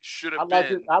Glory should have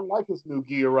been. I like his new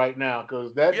gear right now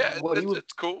because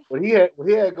it's cool. What he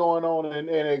had going on in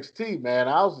NXT, man.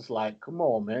 I was just like, come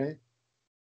on, man.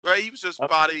 Right, he was just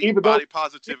body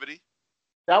positivity.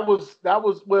 That was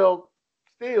well.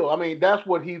 Still, I mean, that's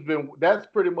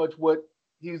pretty much what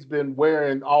he's been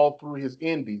wearing all through his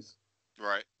indies.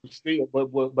 Right. Still,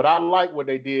 but I like what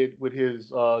they did with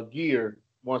his gear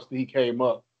once he came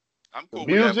up. I'm cool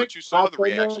with that, but you saw the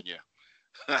reaction, yeah.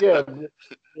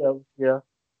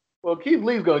 Well, Keith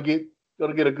Lee's gonna get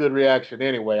a good reaction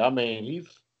anyway. I mean,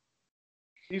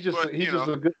 he's just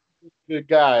a good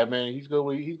guy, man. He's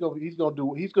gonna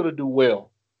do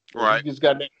well. Right. He's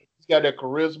got that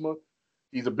charisma.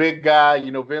 He's a big guy.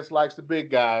 Vince likes the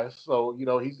big guys, so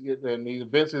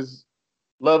Vince is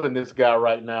loving this guy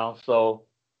right now. So,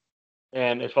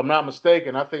 and if I'm not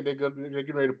mistaken, I think they're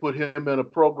getting ready to put him in a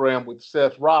program with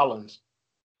Seth Rollins.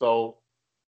 So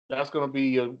that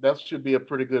should be a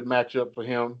pretty good matchup for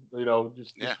him.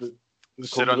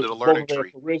 Sit under the learning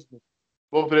tree.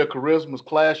 Both of their charismas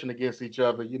clashing against each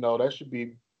other. That should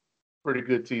be pretty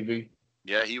good TV.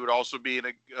 Yeah, he would also be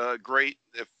in a great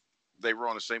if they were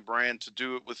on the same brand to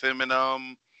do it with him and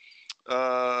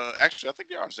actually I think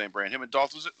they are on the same brand. Him and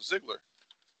Dolph Ziggler.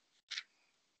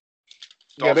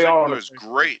 Dolph Ziggler is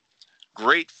great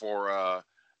for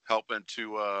helping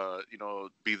to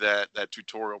be that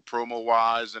tutorial promo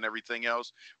wise and everything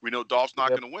else. We know Dolph's not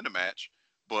going to win a match,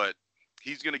 but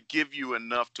he's going to give you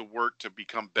enough to work to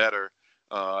become better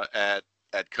at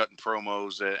cutting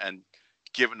promos and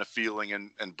giving the feeling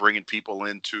and bringing people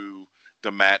into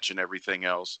the match and everything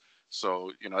else.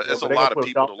 So, there's a lot of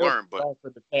people to learn, but for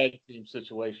the tag team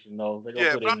situation, though. But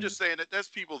I'm just saying that there's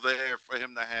people there for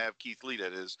him to have Keith Lee,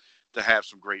 that is, to have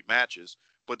some great matches.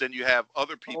 But then you have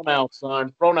other people. Pronouns,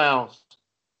 son. Pronouns.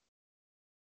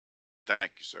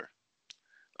 Thank you, sir.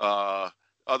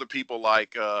 Other people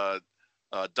like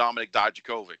Dominic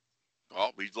Dijakovic.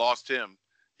 Well, we've lost him.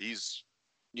 He's,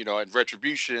 in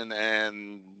Retribution,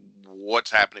 and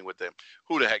what's happening with them?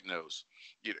 Who the heck knows?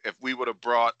 If we would have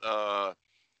brought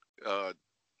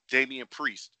Damian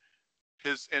Priest,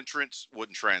 his entrance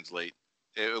wouldn't translate.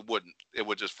 It wouldn't. It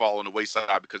would just fall on the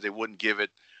wayside because they wouldn't give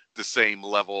it the same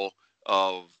level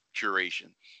of curation.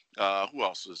 Who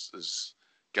else is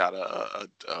got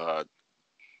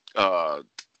oh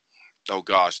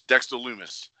gosh, Dexter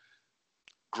Lumis.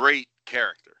 Great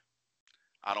character.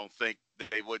 I don't think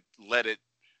they would let it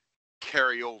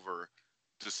carry over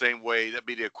the same way. That'd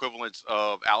be the equivalence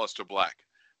of Aleister Black.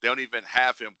 They don't even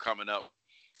have him coming up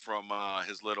from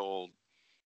his little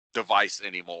device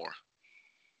anymore.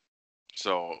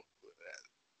 So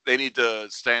they need to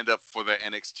stand up for the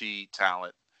NXT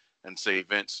talent and say,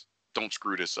 Vince, don't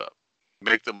screw this up.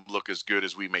 Make them look as good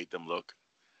as we made them look.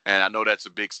 And I know that's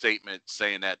a big statement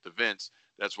saying that to Vince.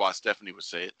 That's why Stephanie would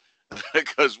say it.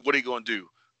 Because what are you going to do?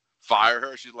 Fire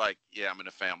her? She's like, yeah, I'm in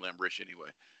the family. I'm rich anyway.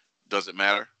 Does it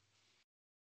matter?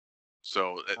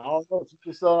 So I don't know. She's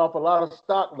been selling off a lot of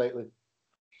stock lately.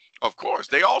 Of course.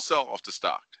 They all sell off the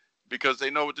stock because they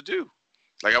know what to do.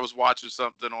 Like I was watching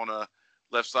something on a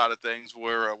left side of things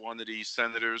where one of these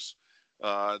senators,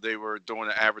 they were doing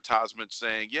an advertisement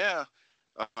saying,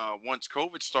 once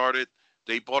COVID started,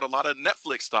 they bought a lot of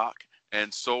Netflix stock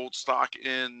and sold stock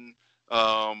in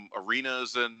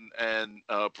arenas and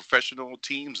professional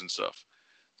teams and stuff.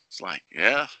 It's like,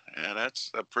 yeah,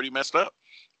 that's pretty messed up,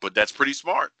 but that's pretty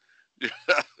smart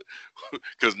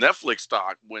because Netflix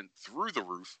stock went through the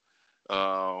roof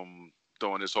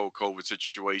during this whole COVID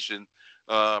situation.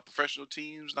 Professional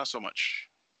teams, not so much.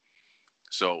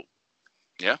 So,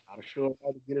 yeah. I'm sure I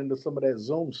had to get into some of that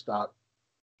Zoom stock.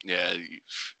 Yeah,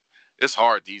 it's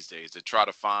hard these days to try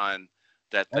to find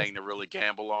that thing to really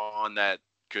gamble on that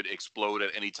could explode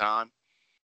at any time.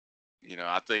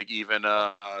 I think even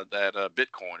that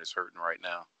Bitcoin is hurting right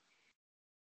now.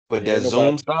 But that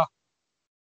Zoom stock,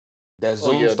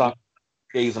 stock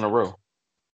days in a row.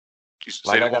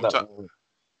 Like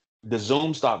the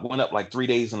Zoom stock went up like 3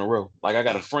 days in a row. Like I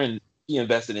got a friend, he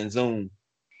invested in Zoom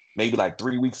maybe like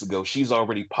 3 weeks ago. She's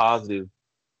already positive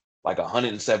like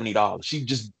 $170. She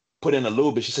just put in a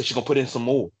little bit. She said she's gonna put in some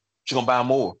more. She's gonna buy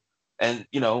more. And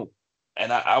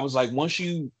and I was like,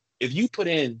 if you put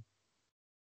in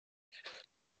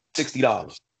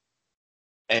 $60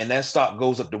 and that stock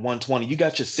goes up to 120, you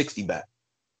got your 60 back.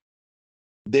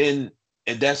 Then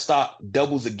and that stock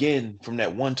doubles again from that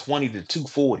 120 to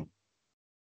 240,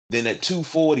 then at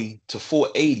 240 to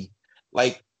 480,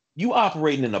 like you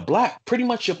operating in the black, pretty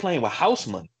much you're playing with house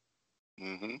money.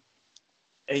 Mm-hmm.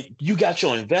 And you got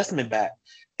your investment back,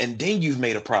 and then you've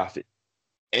made a profit.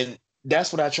 And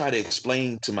that's what I try to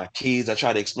explain to my kids. I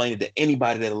try to explain it to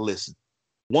anybody that'll listen.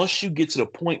 Once you get to the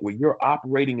point where you're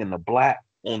operating in the black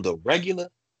on the regular,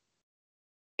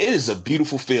 it is a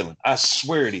beautiful feeling. I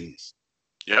swear it is.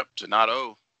 Yep, to not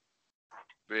owe.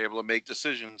 Be able to make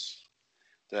decisions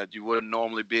that you wouldn't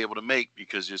normally be able to make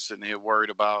because you're sitting here worried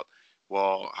about,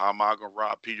 well, how am I going to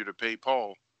rob Peter to pay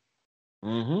Paul?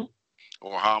 Mm-hmm.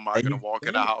 Or how am I going to walk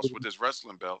in the house with this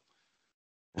wrestling belt?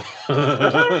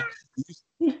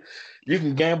 You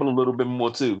can gamble a little bit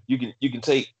more too. You can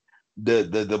take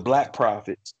the black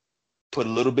profits, put a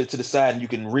little bit to the side, and you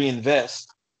can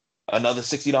reinvest another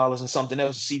 $60 in something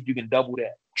else to see if you can double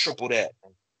that, triple that.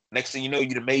 Next thing you know,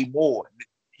 you'd have made more.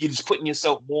 You're just putting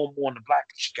yourself more and more in the black.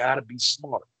 You gotta be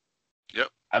smart. Yep.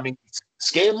 I mean,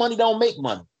 scared money don't make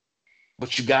money,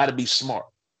 but you gotta be smart.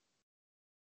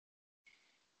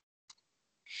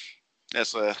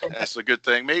 That's a good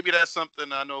thing. Maybe that's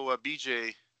something I know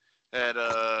BJ had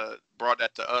brought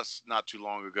that to us not too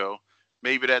long ago.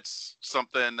 Maybe that's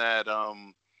something that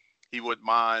he wouldn't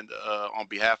mind on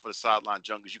behalf of the Sideline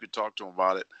Junkies. You could talk to him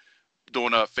about it,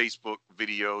 doing a Facebook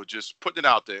video, just putting it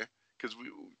out there because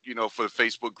we, for the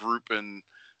Facebook group and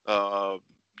or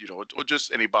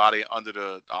just anybody under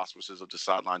the auspices of the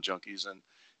Sideline Junkies, and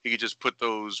he could just put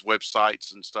those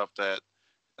websites and stuff that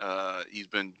he's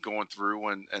been going through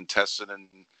and testing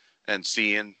and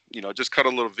seeing, just cut a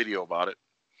little video about it.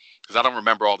 Because I don't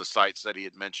remember all the sites that he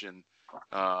had mentioned.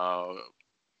 What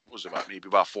was it, maybe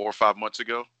about 4 or 5 months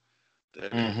ago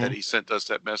that he sent us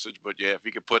that message. But yeah, if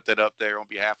he could put that up there on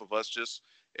behalf of us, just,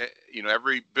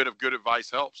 every bit of good advice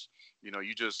helps.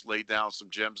 You just laid down some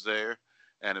gems there.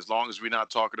 And as long as we're not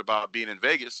talking about being in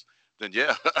Vegas, then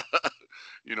yeah,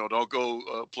 don't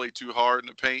go play too hard in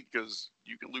the paint because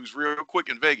you can lose real quick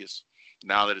in Vegas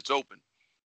now that it's open.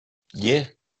 Yeah.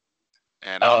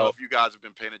 And I don't know if you guys have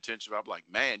been paying attention. I'm like,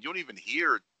 man, you don't even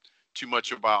hear too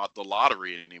much about the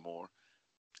lottery anymore.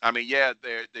 I mean, yeah,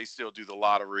 they still do the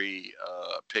lottery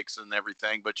picks and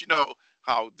everything, but you know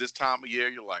how this time of year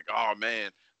you're like, oh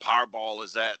man, Powerball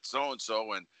is at so and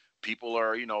so, and people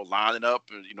are lining up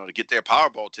to get their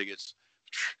Powerball tickets.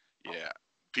 Yeah,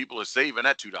 people are saving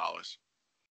that $2.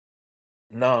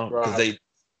 No, because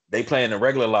they playing the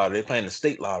regular lottery. They playing the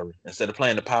state lottery instead of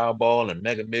playing the Powerball and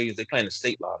Mega Millions. They playing the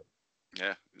state lottery.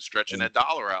 Yeah, stretching that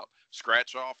dollar out,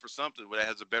 scratch off for something that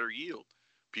has a better yield.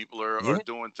 People are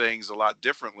doing things a lot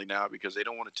differently now because they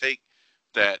don't want to take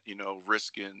that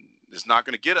risk, and it's not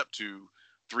going to get up to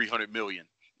 300 million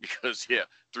because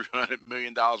 $300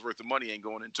 million worth of money ain't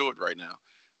going into it right now.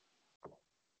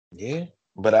 Yeah,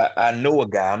 but I know a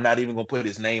guy. I'm not even gonna put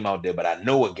his name out there, but I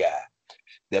know a guy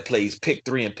that plays pick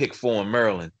 3 and pick 4 in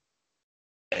Maryland.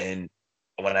 And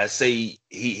when I say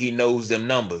he knows them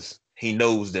numbers, he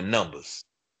knows them numbers.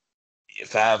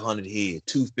 500 here,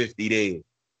 250 there.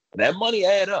 That money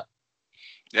add up.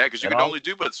 Yeah, because you can only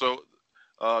do but so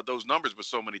those numbers but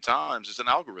so many times. It's an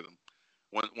algorithm.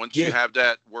 Once you have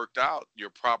that worked out, your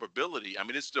probability, I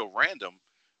mean, it's still random,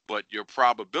 but your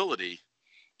probability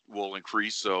will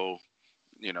increase. So,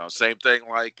 same thing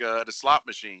like the slot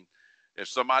machine. If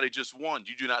somebody just won,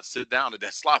 you do not sit down at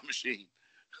that slot machine.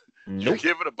 Nope. You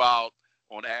give it about,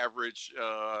 on average,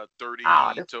 30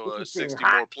 to 60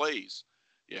 more plays.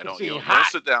 Yeah, you don't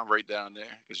sit down right down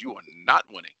there because you are not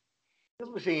winning. This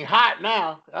machine hot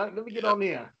now. Let me get on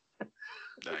there.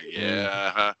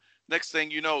 Yeah. Next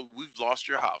thing you know, we've lost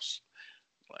your house.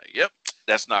 Like, yep,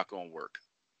 that's not going to work.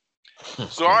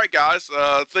 So, all right, guys.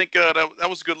 I think that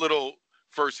was a good little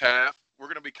first half. We're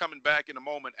going to be coming back in a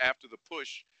moment after the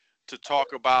push to talk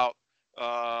about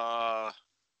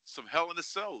some Hell in a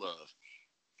Cell love.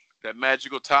 That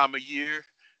magical time of year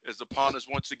is upon us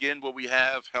once again, where we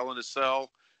have Hell in a Cell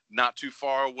not too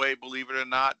far away, believe it or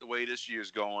not, the way this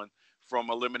year's going from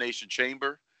Elimination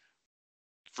Chamber.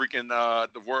 Freaking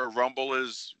the word Rumble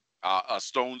is a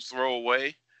stone's throw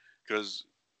away, because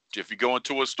if you go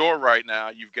into a store right now,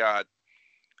 you've got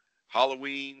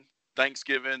Halloween,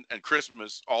 Thanksgiving, and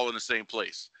Christmas all in the same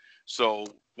place. So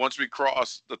once we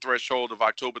cross the threshold of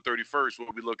October 31st,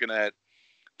 we'll be looking at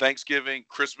Thanksgiving,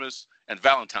 Christmas, and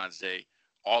Valentine's Day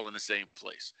all in the same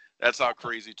place. That's how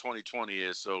crazy 2020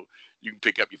 is. So you can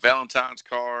pick up your Valentine's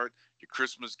card, your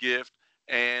Christmas gift,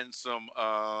 and some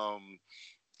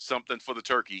something for the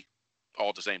turkey all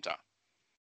at the same time.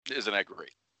 Isn't that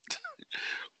great?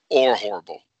 Or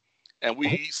horrible? And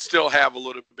we still have a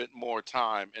little bit more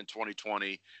time in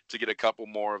 2020 to get a couple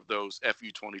more of those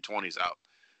FU 2020s out.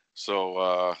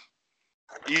 So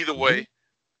either way,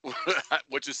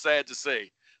 which is sad to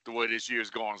say, the way this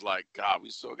year's going is like, God, we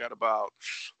still got about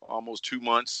almost 2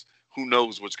 months. Who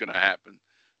knows what's going to happen?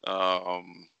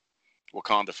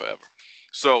 Wakanda forever.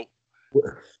 So,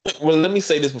 well, let me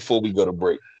say this before we go to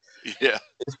break. Yeah,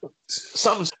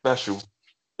 something special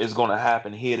is going to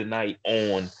happen here tonight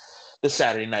on the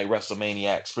Saturday Night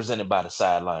WrestleManiacs presented by the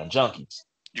Sideline Junkies.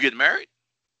 You getting married?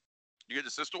 You get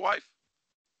the sister wife?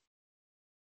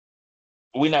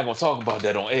 We're not going to talk about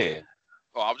that on air.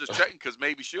 Oh, I was just checking because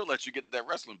maybe she'll let you get that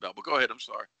wrestling belt. But go ahead. I'm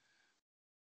sorry.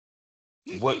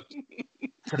 What?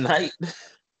 Tonight,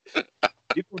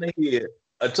 you're going to hear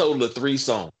a total of 3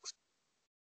 songs.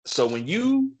 So when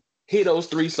you hear those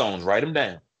 3 songs, write them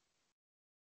down.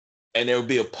 And there will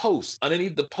be a post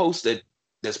underneath the post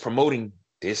that's promoting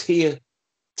this here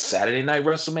Saturday Night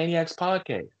WrestleManiacs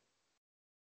podcast.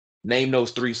 Name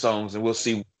those 3 songs, and we'll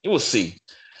see. We'll see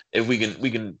if we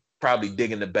can probably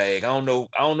dig in the bag. I don't know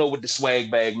what the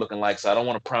swag bag looking like, so I don't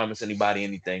want to promise anybody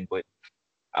anything. But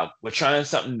we're trying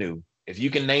something new. If you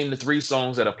can name the 3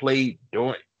 songs that are played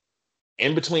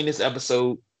in between this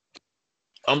episode,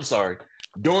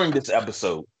 during this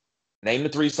episode, name the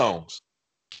 3 songs,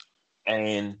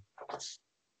 and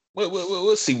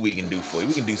we'll see what we can do for you.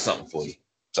 We can do something for you.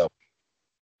 So,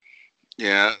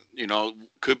 yeah,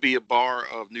 could be a bar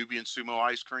of Nubian Sumo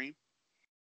ice cream.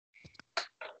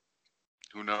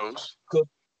 Who knows?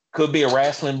 Could be a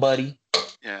wrestling buddy.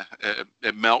 Yeah,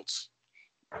 it melts.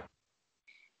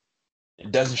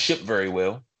 It doesn't ship very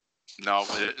well. No,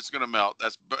 it's going to melt.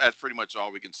 That's pretty much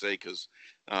all we can say, because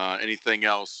anything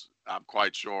else, I'm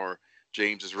quite sure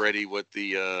James is ready with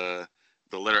the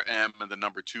letter M and the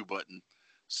number 2 button.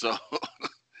 So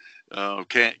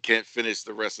can't finish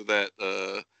the rest of that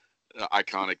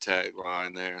iconic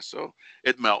tagline there. So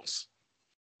it melts.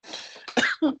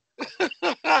 I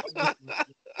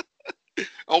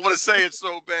want to say it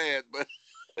so bad, but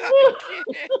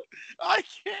I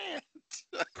can't.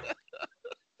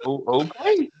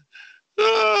 Okay.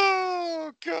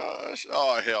 Oh gosh.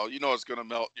 Oh hell. It's gonna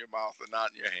melt in your mouth and not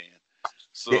in your hand.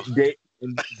 So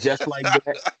just like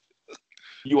that,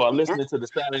 you are listening to the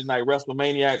Saturday Night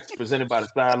WrestleManiacs presented by the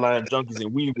Sideline Junkies,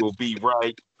 and we will be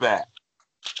right back.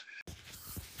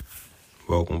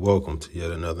 Welcome to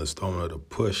yet another installment of The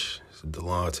Push. It's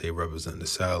Delonte representing the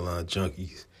Sideline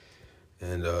Junkies.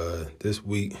 And this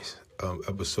week's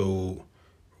episode,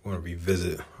 we're going to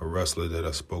revisit a wrestler that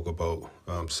I spoke about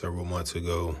several months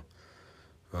ago.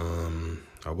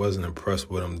 I wasn't impressed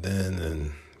with him then,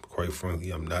 and quite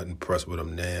frankly, I'm not impressed with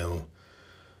him now.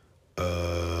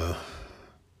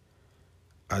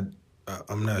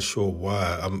 I'm not sure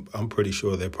why. I'm pretty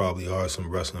sure there probably are some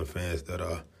wrestling fans that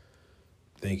are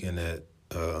thinking that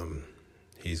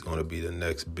he's going to be the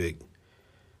next big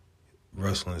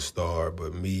wrestling star,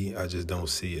 but me, I just don't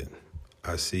see it.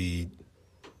 I see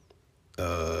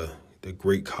the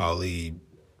Great Khali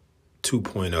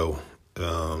 2.0,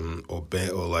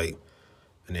 or like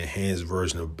an enhanced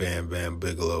version of Bam Bam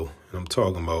Bigelow, and I'm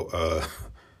talking about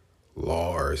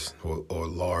Lars or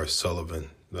Lars Sullivan,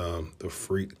 the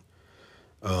Freak.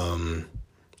 I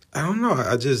don't know.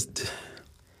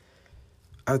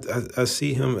 I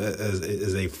see him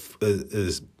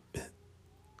as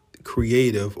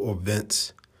creative, or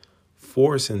Vince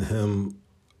forcing him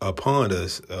upon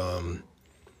us.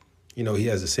 He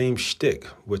has the same shtick,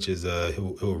 which is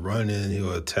he'll run in,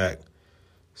 he'll attack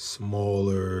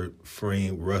smaller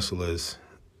frame wrestlers,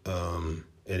 and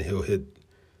he'll hit,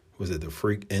 was it the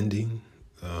Freak ending,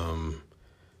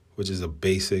 which is a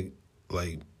basic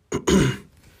like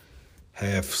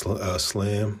half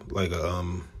slam, like a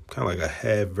kind of like a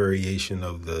half variation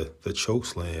of the choke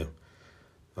slam.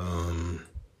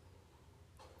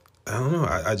 I don't know.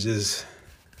 I just,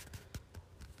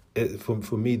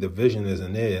 for me, the vision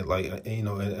isn't there. Like, and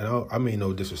I mean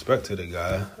no disrespect to the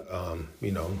guy.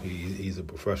 He's a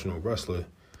professional wrestler,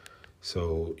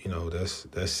 so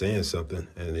that's saying something.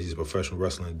 And he's a professional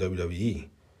wrestler in WWE.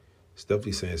 It's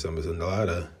definitely saying something. There's a lot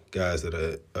of guys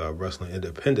that are wrestling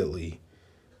independently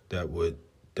that would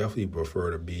definitely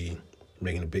prefer to be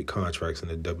making the big contracts in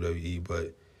the WWE.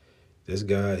 But this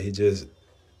guy, he just,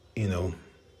 I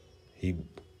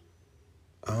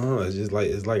don't know.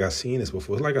 It's like I've seen this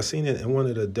before. It's like I've seen it in one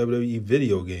of the WWE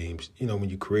video games. When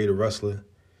you create a wrestler,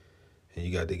 and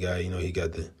you got the guy.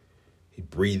 He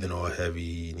breathing all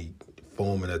heavy, and he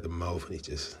foaming at the mouth, and he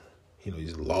just,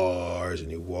 he's large,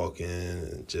 and he walk in,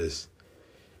 and just,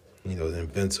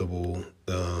 invincible.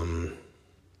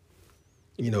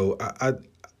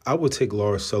 I would take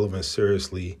Lars Sullivan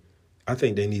seriously. I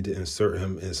think they need to insert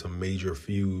him in some major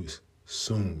feuds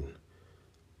soon.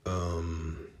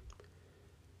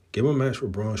 Give him a match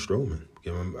with Braun Strowman.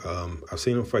 Give him. I've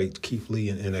seen him fight Keith Lee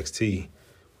in NXT,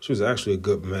 which was actually a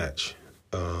good match.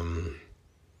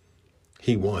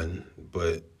 He won,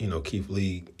 but Keith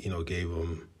Lee, gave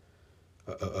him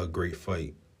a great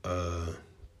fight. Put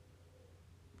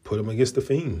him against the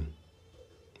Fiend.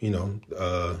 Let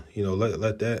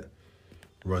that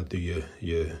run through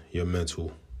your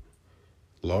mental.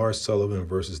 Lars Sullivan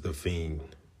versus the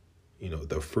Fiend.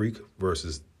 The Freak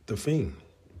versus the Fiend.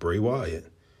 Bray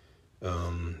Wyatt.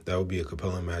 That would be a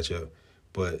compelling matchup.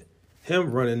 But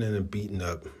him running in and beating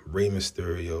up Rey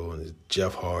Mysterio and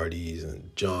Jeff Hardy's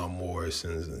and John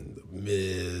Morrison's and The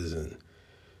Miz and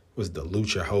was the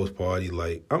Lucha House Party.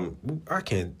 Like I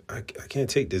can't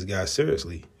take this guy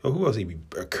seriously. Oh, who else he be?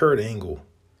 Kurt Angle.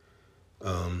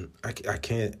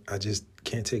 I just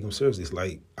can't take him seriously. It's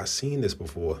like I've seen this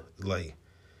before. Like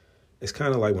it's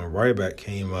kind of like when Ryback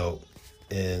came out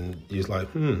and he was like,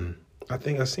 I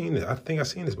think I've seen it. I think I've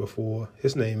seen this before.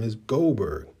 His name is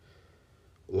Goldberg.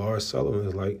 Lars Sullivan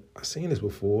is like, I've seen this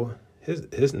before.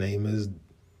 His name is,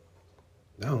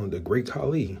 the Great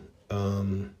Khali.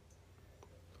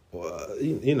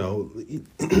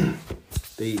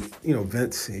 They,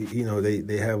 Vince,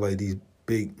 they have like these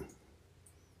big,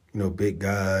 big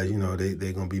guys, they're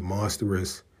going to be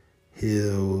monstrous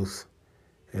heels.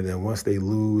 And then once they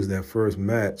lose that first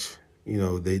match,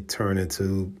 they turn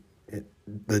into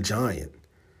the Giant.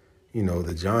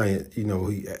 The Giant,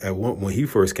 when he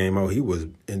first came out, he was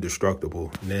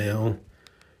indestructible. Now,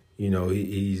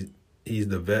 he's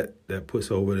the vet that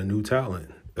puts over the new talent.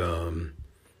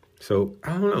 So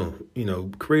I don't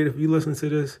know, creative, if you listen to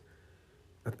this,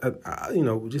 I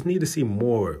just need to see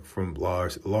more from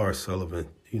Lars Sullivan.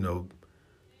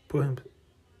 Put him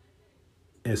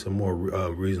in some more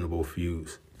reasonable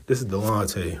feuds. This is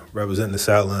Delonte representing the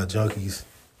Sideline Junkies.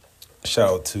 Shout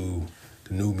out to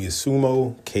the Nubian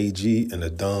Sumo, KG, and the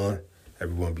Don.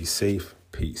 Everyone be safe.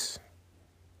 Peace.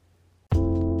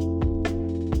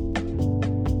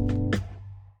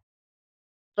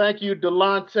 Thank you,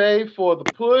 Delonte, for the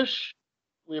push.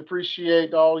 We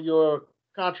appreciate all your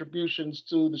contributions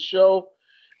to the show.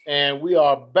 And we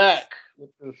are back with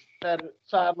the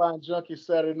Sideline Junkie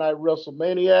Saturday Night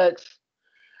WrestleManiacs.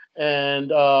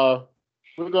 And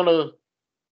we're going to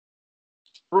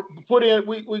put in,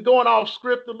 we're going off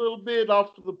script a little bit,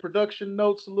 off the production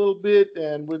notes a little bit,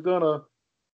 and we're going to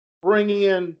bring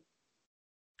in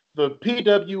the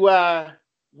PWI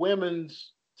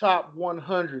Women's Top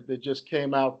 100 that just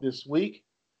came out this week.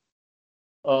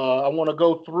 I want to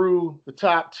go through the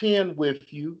top 10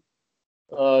 with you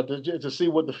to see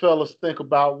what the fellas think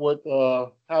about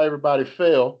how everybody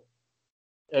fell.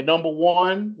 At number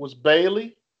 1 was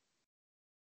Bayley.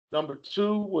 Number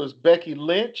 2 was Becky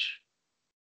Lynch.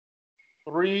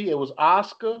 3, it was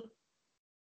Asuka.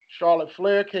 Charlotte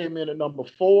Flair came in at number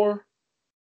 4.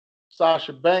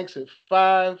 Sasha Banks at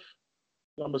 5.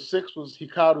 Number 6 was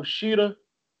Hikaru Shida.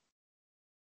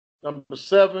 Number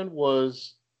 7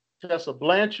 was Tessa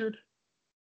Blanchard.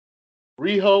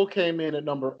 Riho came in at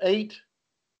number 8.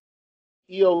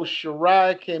 Io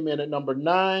Shirai came in at number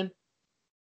 9.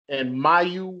 And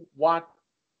Mayu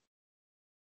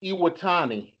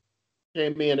Iwatani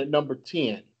came in at number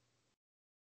 10.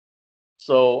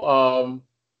 So,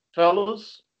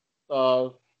 fellas,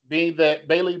 being that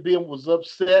Bayley was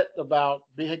upset about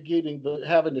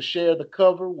having to share the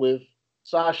cover with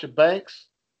Sasha Banks,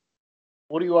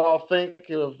 what do you all think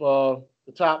of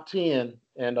the top 10?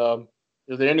 And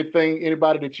is there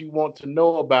anybody that you want to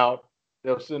know about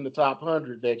that's in the top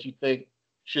 100 that you think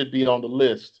should be on the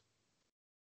list?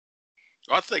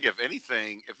 I think if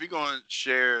anything, if you're going to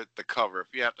share the cover, if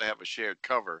you have to have a shared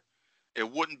cover, it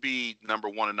wouldn't be number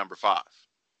 1 and number 5.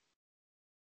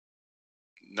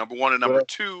 Number 1 and number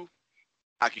 2,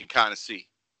 I can kind of see.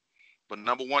 But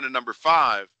number 1 and number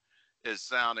 5 is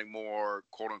sounding more,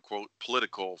 quote unquote,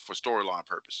 political for storyline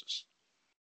purposes.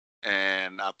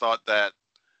 And I thought that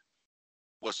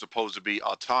was supposed to be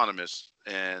autonomous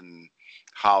in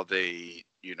how they,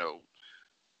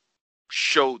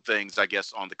 showed things, I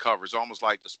guess, on the cover. It's almost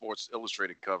like the Sports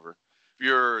Illustrated cover. If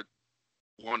you're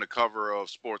on the cover of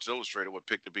Sports Illustrated would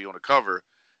pick to be on the cover,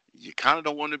 you kind of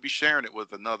don't want to be sharing it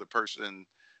with another person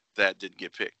that didn't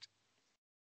get picked.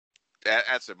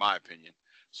 That's in my opinion.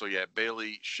 So yeah,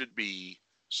 Bayley should be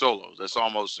solos. That's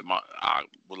almost I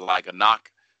would like a knock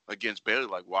against Bayley.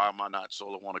 Like, why am I not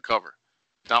solo on a cover?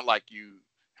 It's not like you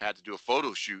had to do a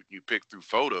photo shoot. You picked through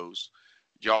photos.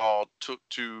 Y'all took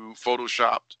to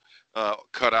photoshopped,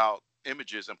 cut out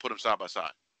images and put them side by side.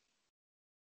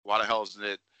 Why the hell isn't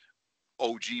it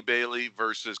OG Bayley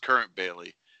versus current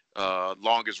Bayley,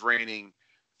 longest reigning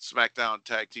SmackDown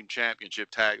Tag Team Championship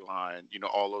tagline,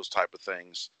 all those type of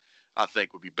things, I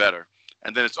think would be better.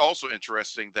 And then it's also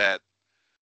interesting that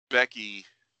Becky,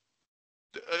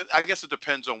 I guess it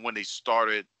depends on when they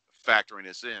started factoring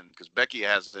this in, because Becky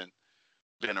hasn't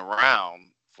been around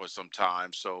for some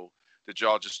time. So did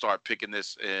y'all just start picking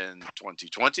this in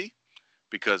 2020?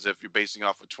 Because if you're basing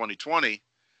off of 2020,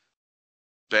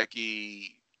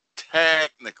 Becky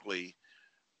technically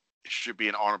should be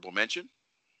an honorable mention,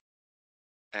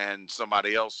 and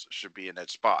somebody else should be in that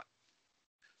spot.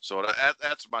 So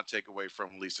that's my takeaway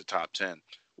from Lisa Top 10.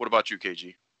 What about you,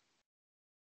 KG?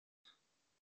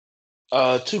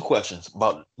 2 questions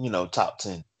about, top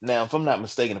 10. Now, if I'm not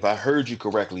mistaken, if I heard you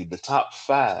correctly, the top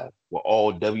 5 were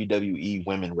all WWE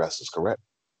women wrestlers, correct?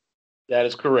 That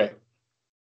is correct.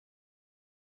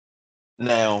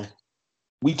 Now,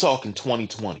 we talking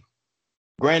 2020.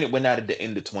 Granted, we're not at the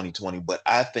end of 2020, but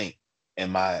I think,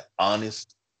 in my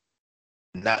honest,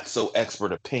 not so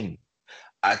expert opinion,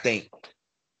 I think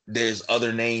there's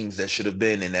other names that should have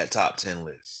been in that top 10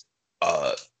 list.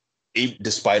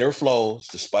 Despite her flaws,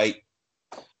 despite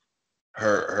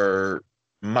her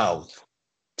mouth,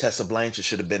 Tessa Blanchard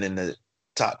should have been in the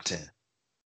top 10.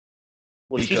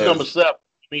 Well, she's number 7.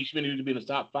 She needs to be in the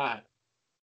top 5.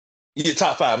 Yeah,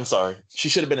 top 5. I'm sorry. She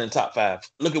should have been in the top 5.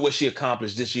 Look at what she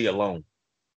accomplished this year alone.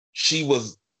 She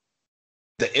was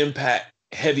the Impact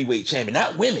heavyweight champion,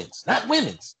 not women's, not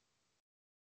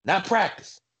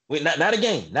practice. Wait, not a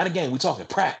game. We're talking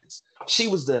practice. She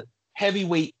was the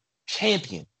heavyweight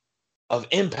champion of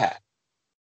Impact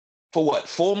for what?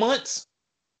 4 months?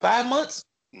 5 months?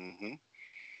 Mm-hmm.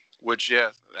 Which,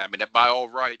 yeah, I mean, by all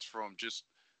rights, from just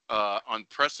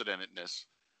unprecedentedness,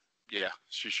 yeah,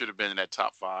 she should have been in that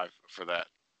top 5 for that.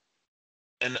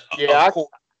 And yeah,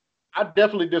 I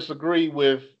definitely disagree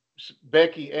with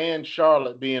Becky and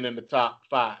Charlotte being in the top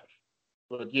 5.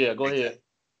 But yeah, go ahead.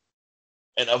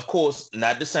 And of course,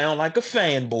 not to sound like a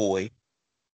fanboy,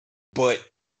 but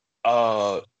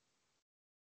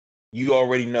you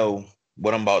already know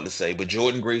what I'm about to say. But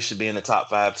Jordynne Grace should be in the top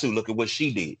 5 too. Look at what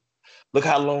she did. Look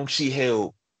how long she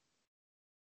held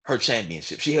her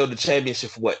championship. She held the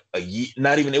championship for what, a year?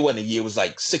 Not even, it wasn't a year. It was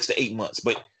like 6 to 8 months.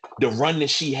 But the run that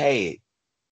she had,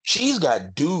 she's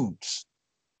got dudes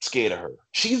scared of her.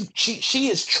 She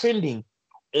is trending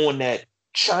on that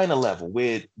China level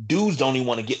where dudes don't even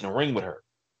want to get in the ring with her.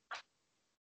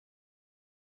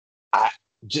 I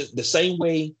just the same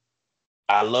way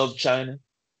I love China,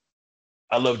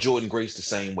 I love Jordynne Grace the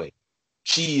same way.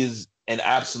 She is an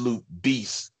absolute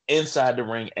beast inside the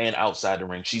ring and outside the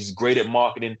ring. She's great at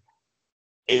marketing.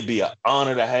 It'd be an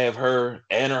honor to have her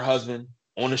and her husband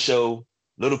on the show.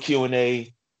 Little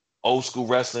Q&A, old school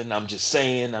wrestling. I'm just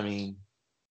saying, I mean,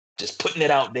 just putting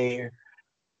it out there.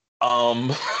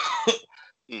 But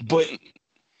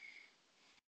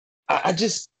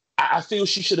I feel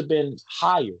she should have been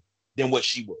higher than what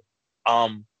she was.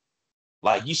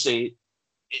 Like you said,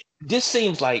 this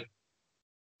seems like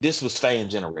this was fan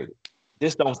generated.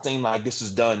 This don't seem like this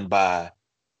is done by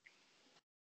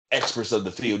experts of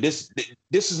the field. This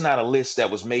is not a list that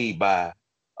was made by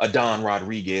a Don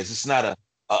Rodriguez. It's not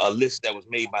a list that was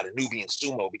made by the Nubian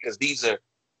Sumo, because these are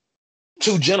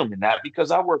 2 gentlemen, not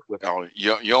because I work with them. Oh,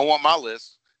 you don't want my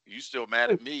list. You still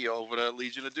mad at me over the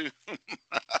Legion of Doom.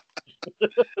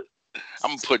 I'm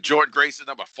going to put Jordynne Grace at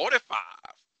number 45.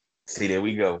 See, there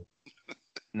we go.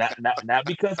 Not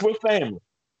because we're family,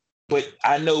 but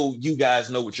I know you guys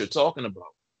know what you're talking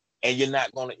about, and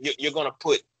you're gonna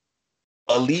put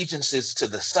allegiances to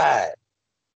the side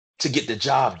to get the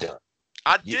job done.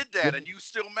 I did that, and you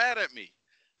still mad at me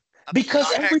because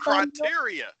I had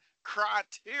criteria.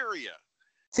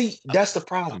 See, that's the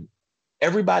problem.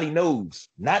 Everybody knows,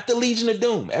 not the Legion of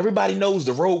Doom. Everybody knows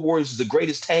the Road Warriors is the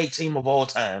greatest tag team of all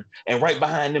time, and right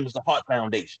behind them is the Hart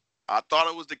Foundation. I thought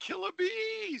it was the Killer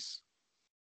Bees.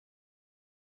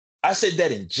 I said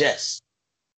that in jest.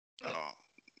 Oh,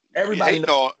 everybody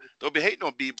knows. They'll be hating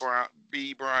on B.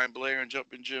 Brian Blair and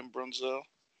Jumping Jim Brunzell.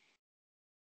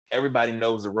 Everybody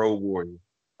knows the Road Warriors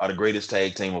are the greatest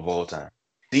tag team of all time.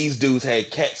 These dudes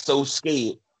had cats so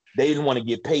scared they didn't want to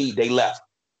get paid. They left,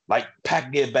 like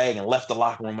packed their bag and left the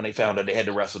locker room when they found out they had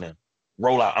to wrestle them.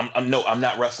 Roll out. I'm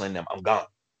not wrestling them. I'm gone.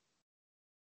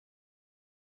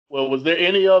 Well, was there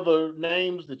any other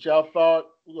names that y'all thought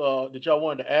that y'all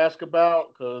wanted to ask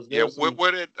about? Because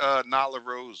where did Nyla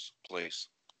Rose place?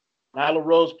 Nyla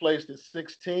Rose placed at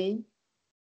 16.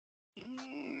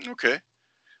 Okay.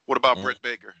 What about Britt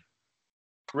Baker?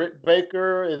 Britt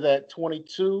Baker is at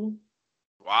 22.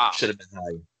 Wow. Should have been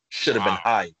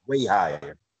higher. Way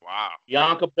higher. Wow.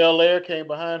 Bianca Belair came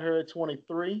behind her at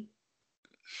 23.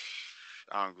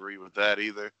 I don't agree with that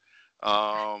either.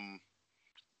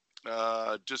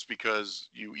 Just because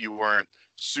you weren't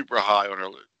super high on her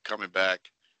coming back.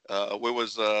 Where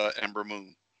was Ember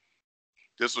Moon?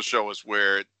 This will show us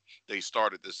where they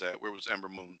started this at. Where was Ember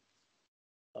Moon?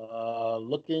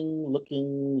 Looking.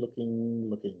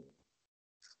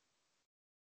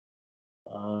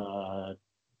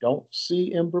 Don't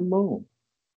see Ember Moon.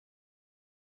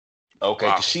 Okay,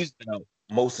 Wow. because she's been out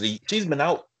she's been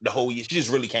out the whole year. She just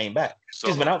really came back. So,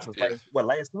 she's been out since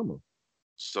last summer.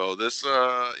 So this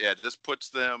this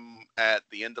puts them at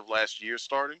the end of last year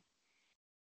starting.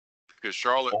 Because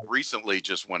Charlotte recently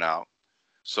just went out.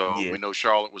 So we know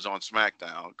Charlotte was on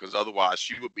SmackDown, because otherwise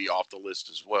she would be off the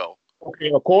list as well.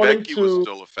 Okay, Becky was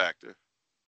still a factor.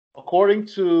 According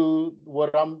to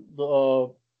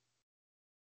the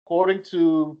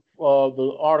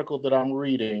article that I'm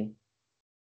reading,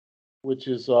 which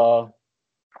is I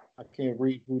can't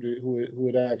read who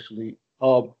it actually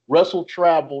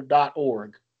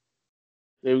WrestleTravel.org.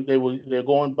 They did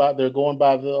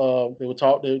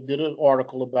an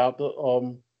article about the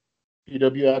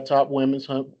PWI Top Women's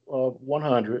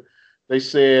 100. They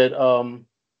said the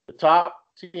top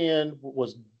 10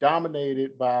 was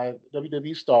dominated by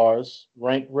WWE stars,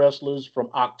 ranked wrestlers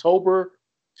from October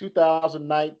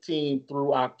 2019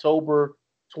 through October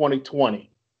 2020. Okay,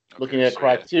 looking at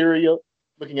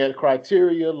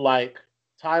criteria like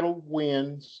title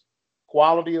wins,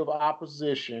 quality of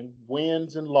opposition,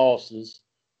 wins and losses,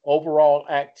 overall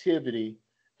activity,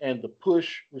 and the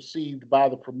push received by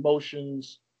the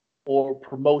promotions or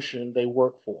promotion they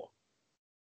work for.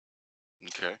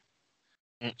 Okay.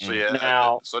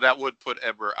 So so that would put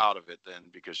Ember out of it then,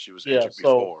 because she was injured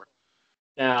before.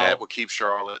 Now that would keep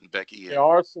Charlotte and Becky in. There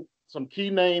are some key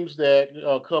names that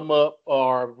come up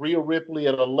are Rhea Ripley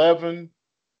at 11.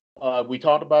 We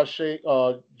talked about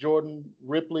Jordan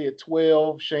Ripley at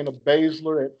 12, Shayna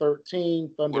Baszler at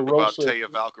 13, Thunder Rosa. What about Taya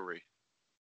Valkyrie?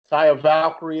 Taya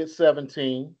Valkyrie at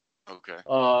 17. Okay.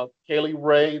 Kaylee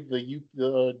Ray, the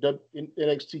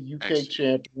NXT UK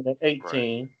champion at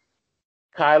 18. Right.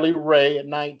 Kylie Ray at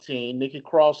 19. Nikki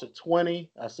Cross at 20.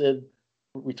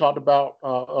 We talked about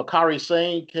Kairi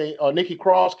Sane. Nikki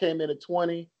Cross came in at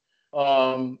 20.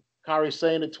 Kairi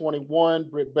Sane at 21.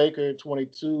 Britt Baker at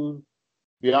 22.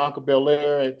 Bianca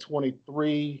Belair at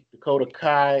 23. Dakota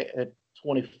Kai at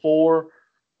 24.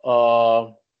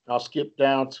 I'll skip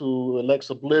down to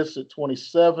Alexa Bliss at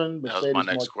 27. That was my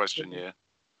next question, yeah.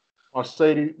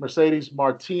 Mercedes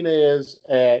Martinez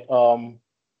at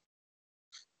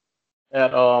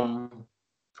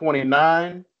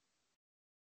 29.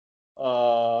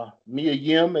 Mia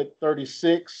Yim at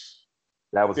 36.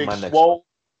 That was my next one.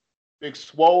 Big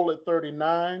Swole at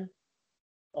 39.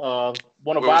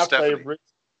 One of our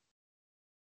favorites,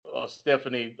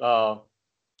 Stephanie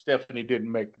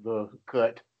didn't make the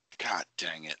cut. God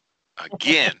dang it.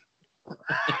 Again.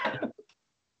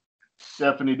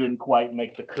 Stephanie didn't quite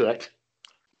make the cut.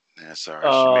 That's all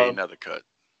right. She made another cut.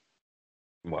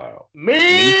 Wow.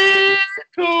 Me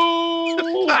too.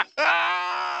 No.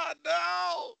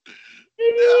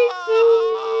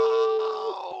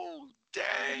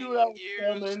 Dang.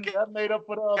 That made up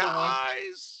for the other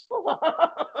guys. one.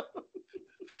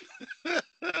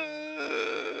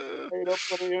 Made up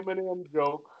for the Eminem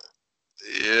joke.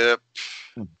 Yep.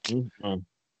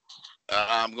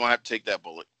 I'm going to have to take that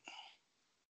bullet.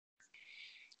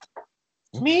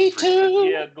 Me too.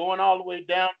 Yeah, going all the way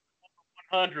down to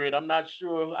 100. I'm not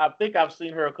sure. I think I've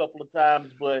seen her a couple of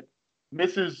times, but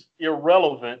Mrs.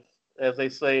 Irrelevant, as they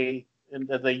say,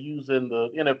 as they use in the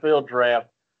NFL draft,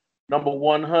 number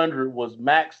 100 was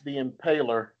Max the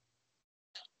Impaler.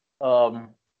 I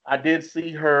did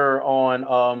see her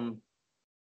on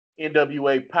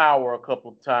NWA Power a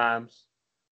couple of times.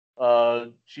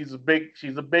 She's a big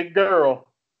girl.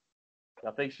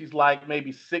 I think she's like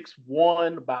maybe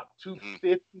 6'1", about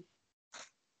 250.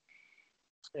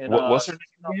 And what's her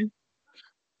name again?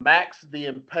 Max the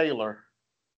Impaler.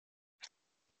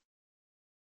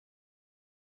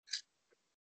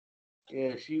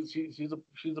 Yeah, she's a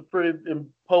pretty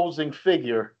imposing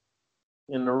figure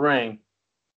in the ring.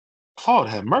 God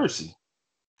have mercy.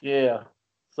 Yeah.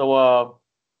 So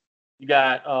you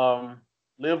got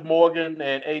Liv Morgan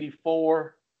at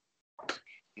 84.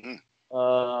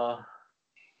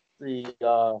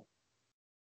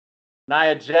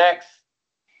 Nia Jax.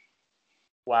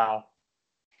 Wow.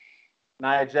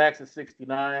 Nia Jax at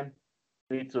 69.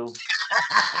 Me too.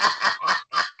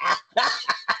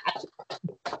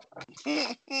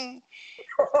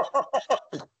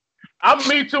 I'm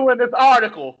me too in this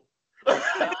article.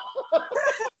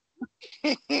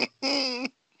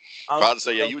 About to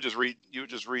say, yeah, you just read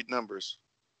numbers.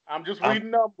 I'm just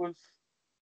reading numbers.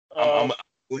 I'm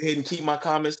go ahead and keep my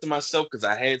comments to myself because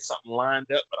I had something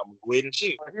lined up, but I'm gonna go ahead and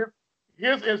shoot.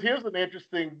 Here's an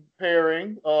interesting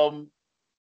pairing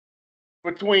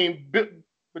between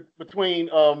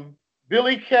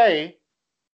Billy Kay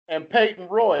and Peyton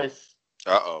Royce.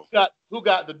 Who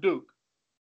got the Duke?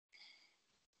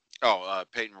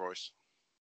 Peyton Royce.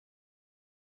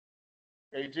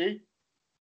 AG?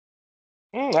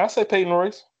 I say Peyton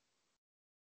Royce.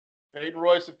 Peyton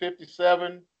Royce at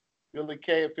 57, Billy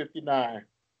Kay at 59.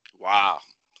 Wow.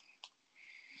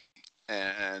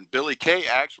 And Billy Kay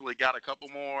actually got a couple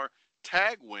more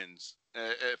tag wins.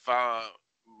 If my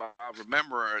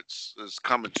remembrance is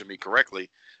coming to me correctly,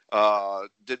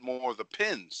 did more of the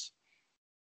pins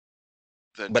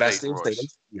than But Peyton I still Royce. say they should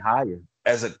be higher.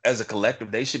 As a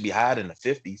collective, they should be higher in the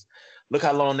 50s. Look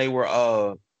how long they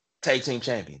were tag team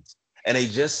champions. And they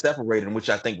just separated, which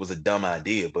I think was a dumb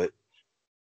idea, but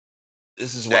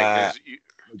this is why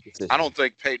I don't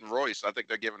think Peyton Royce, I think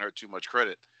they're giving her too much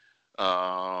credit.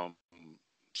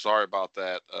 Sorry about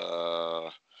that.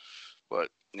 But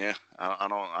yeah, I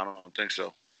don't think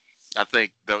so. I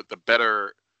think the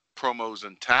better promos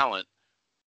and talent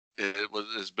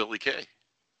is Billy Kay.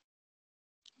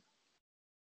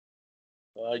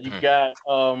 You got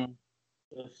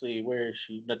let's see, where is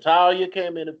she? Natalia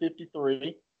came in at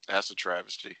 53. That's a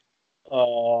travesty.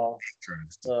 Penelope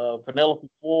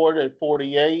Ford at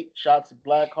 48. Shotzi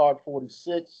Blackheart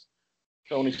 46.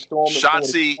 Toni Storm at 45.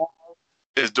 Shotzi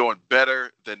is doing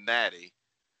better than Natty,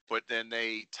 but then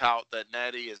they tout that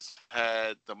Natty has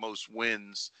had the most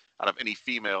wins out of any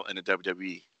female in the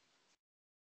WWE.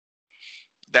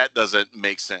 That doesn't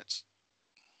make sense.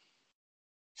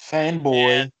 Fanboy.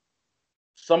 And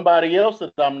somebody else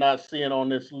that I'm not seeing on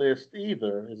this list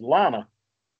either is Lana.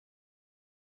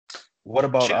 What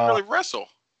about? She didn't really wrestle.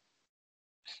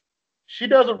 She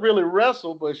doesn't really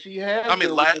wrestle, but she has. I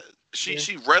mean,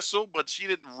 she wrestled, but she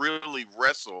didn't really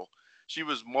wrestle. She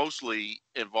was mostly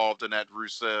involved in that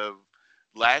Rusev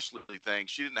Lashley thing.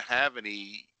 She didn't have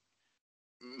any,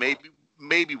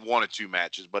 maybe one or two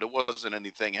matches, but it wasn't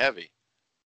anything heavy.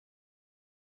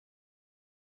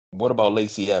 What about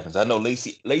Lacey Evans? I know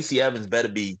Lacey Evans better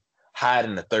be higher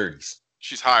in the 30s.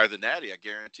 She's higher than Natty, I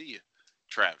guarantee you.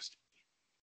 Travis.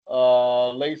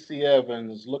 Lacey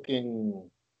Evans looking.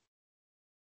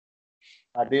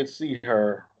 I did see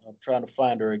her. I'm trying to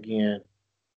find her again.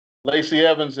 Lacey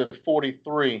Evans at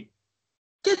 43.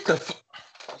 Get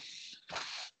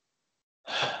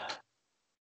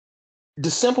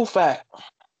the simple fact.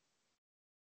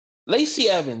 Lacey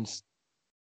Evans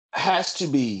has to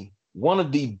be one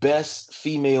of the best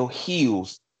female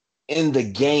heels in the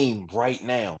game right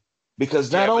now,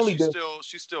 because not only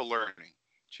she's still learning.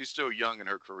 She's still young in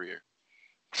her career.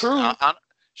 True.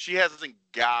 She hasn't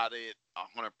got it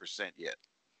 100% yet.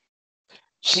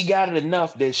 She got it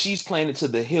enough that she's playing it to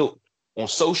the hilt on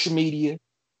social media.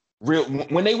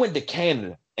 When they went to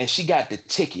Canada and she got the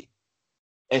ticket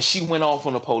and she went off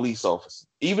on a police officer,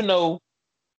 even though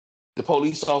the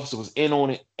police officer was in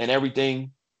on it and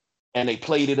everything, and they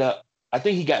played it up. I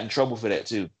think he got in trouble for that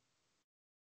too.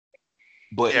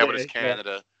 But yeah, but it's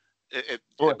Canada. It'd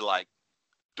be like,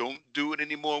 don't do it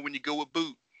anymore when you go with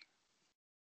boot.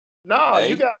 No,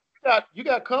 hey. You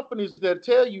got companies that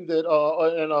tell you that,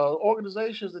 and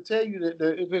organizations that tell you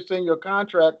that if it's in your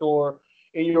contract or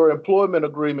in your employment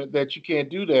agreement that you can't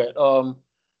do that.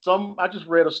 I just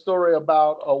read a story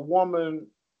about a woman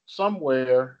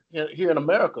somewhere here in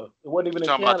America. It wasn't even in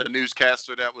Canada. Talking about the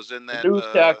newscaster that was in that. The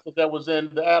newscaster that was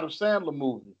in the Adam Sandler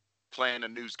movie. Playing a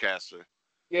newscaster.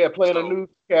 Yeah, playing a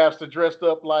newscaster dressed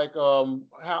up like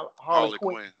Harley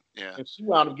Quinn. Yeah, and she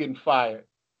wound up getting fired.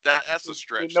 That's a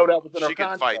stretch. You know that was in her she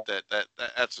can fight that.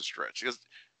 That's a stretch. Because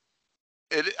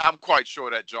I'm quite sure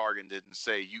that jargon didn't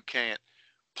say you can't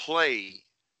play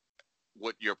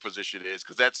what your position is,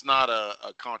 because that's not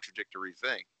a contradictory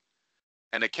thing.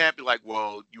 And it can't be like,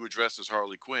 well, you were dressed as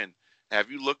Harley Quinn.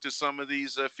 Have you looked at some of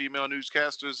these female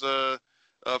newscasters'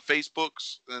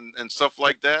 Facebooks and stuff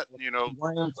like that? You know,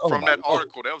 from that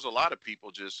article, there was a lot of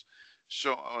people just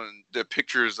showing the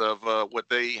pictures of what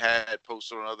they had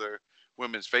posted on other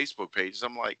women's Facebook pages.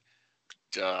 I'm like,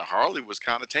 Harley was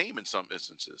kind of tame in some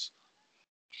instances.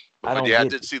 But I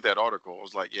did see that article. I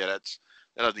was like, yeah, that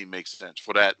doesn't even make sense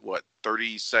for that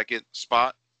 30-second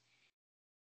spot.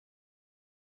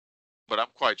 But I'm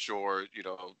quite sure, you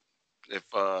know, if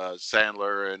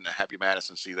Sandler and Happy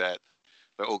Madison see that,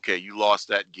 okay, you lost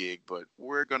that gig, but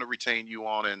we're going to retain you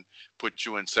on and put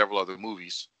you in several other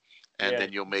movies, and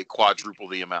then you'll make quadruple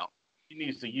the amount. She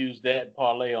needs to use that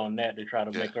parlay on that to try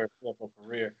to make herself a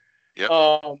career. Yep.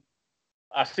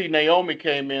 I see Naomi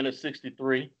came in at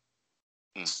 63.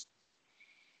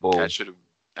 That should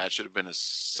have been a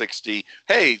 60.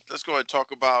 Hey, let's go ahead and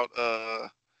talk about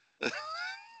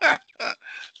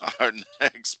our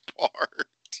next part.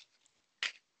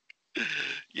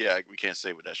 Yeah, we can't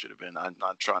say what that should have been. I'm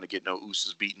not trying to get no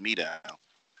Usos beating me down.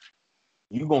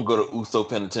 You gonna go to Uso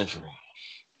Penitentiary?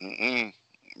 Mm-mm.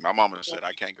 My mama said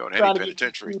I can't go to any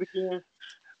penitentiary.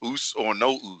 Us or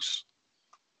no us.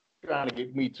 Trying to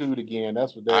get me too again.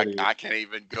 That's what that is. I can't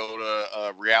even go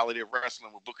to Reality of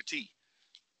Wrestling with Booker T.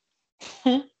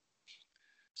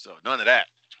 So none of that.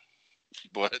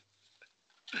 But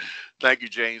thank you,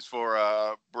 James,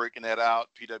 for breaking that out.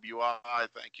 PWI,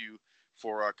 thank you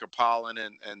for compiling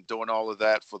and doing all of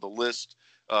that for the list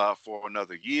for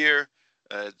another year.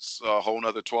 It's a whole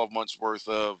nother 12 months worth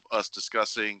of us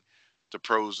discussing the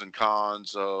pros and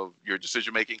cons of your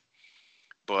decision making.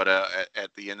 But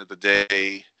at the end of the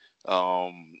day,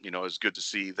 it's good to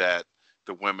see that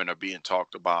the women are being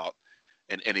talked about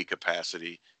in any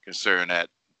capacity, considering that,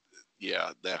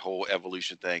 that whole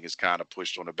evolution thing is kind of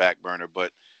pushed on the back burner,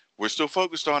 but we're still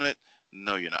focused on it.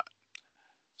 No, you're not.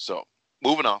 So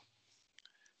moving on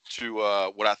to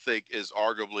what I think is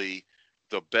arguably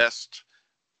the best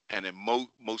and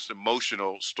most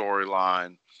emotional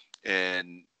storyline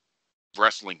in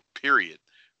wrestling, period,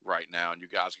 right now. And you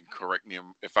guys can correct me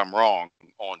if I'm wrong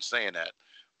on saying that.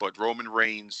 But Roman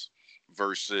Reigns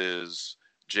versus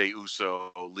Jey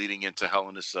Uso leading into Hell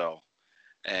in a Cell,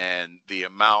 and the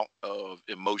amount of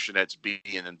emotion that's being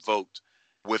invoked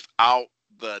without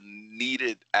the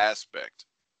needed aspect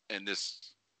in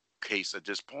this case at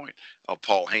this point of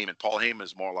Paul Heyman. Paul Heyman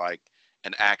is more like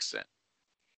an accent.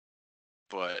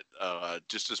 But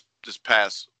just this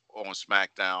past on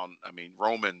SmackDown, I mean,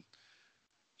 Roman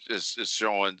is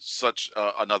showing such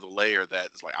another layer that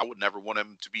it's like I would never want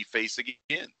him to be face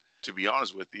again, to be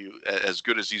honest with you. As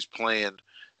good as he's playing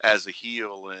as a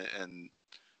heel, and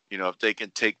if they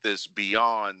can take this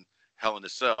beyond Hell in a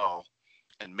Cell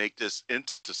and make this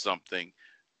into something,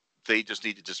 they just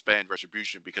need to disband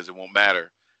Retribution, because it won't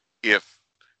matter if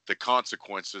the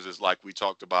consequences is like we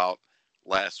talked about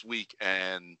last week,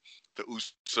 and the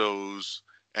Usos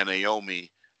and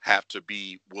Naomi have to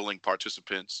be willing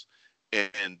participants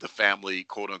in the family,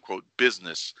 quote unquote,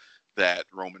 business that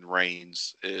Roman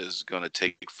Reigns is going to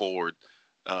take forward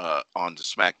on the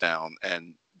SmackDown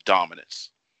and dominance.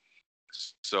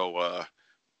 So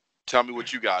tell me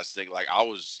what you guys think. Like, I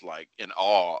was like in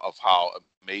awe of how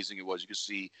amazing it was. You could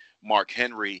see Mark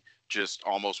Henry just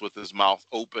almost with his mouth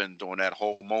open during that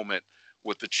whole moment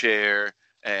with the chair,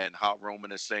 and how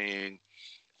Roman is saying,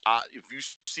 if you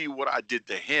see what I did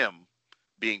to him,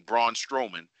 being Braun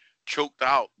Strowman, choked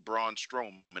out Braun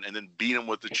Strowman and then beat him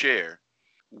with the chair,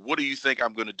 what do you think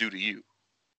I'm going to do to you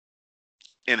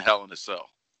in Hell in a Cell?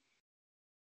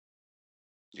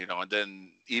 And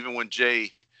then even when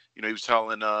Jey, he was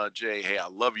telling Jey, hey, I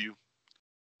love you.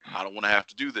 I don't want to have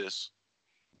to do this,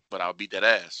 but I'll beat that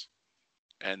ass.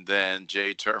 And then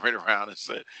Jey turned right around and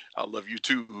said, I love you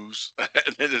too, Oos.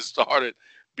 And then it started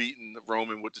beating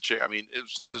Roman with the chair. I mean, it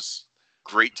was just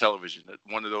great television.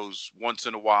 One of those once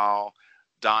in a while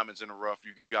diamonds in the rough.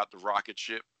 You got the rocket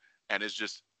ship, and it's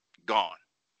just gone.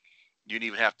 You didn't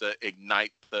even have to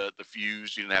ignite the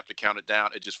fuse. You didn't have to count it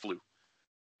down. It just flew.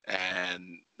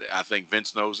 And I think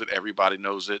Vince knows it. Everybody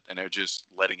knows it, and they're just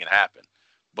letting it happen.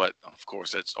 But, of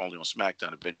course, that's only on SmackDown.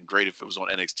 It would have been great if it was on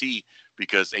NXT,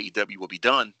 because AEW will be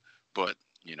done. But,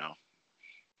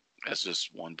 that's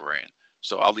just one brand.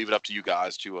 So I'll leave it up to you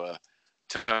guys to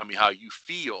tell me how you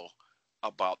feel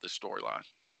about this storyline.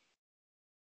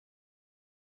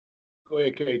 Go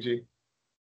ahead, KG.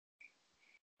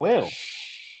 Well,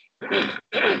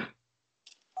 I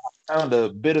found a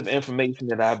bit of information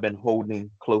that I've been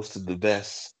holding close to the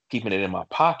vest, keeping it in my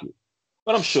pocket,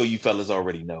 but I'm sure you fellas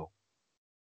already know.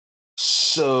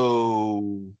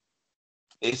 So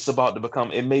it's about to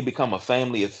it may become a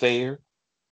family affair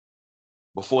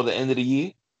before the end of the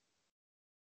year,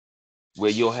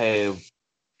 where you'll have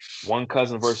one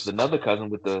cousin versus another cousin,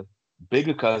 with the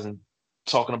bigger cousin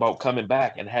talking about coming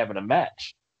back and having a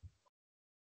match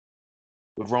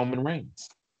with Roman Reigns.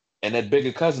 And that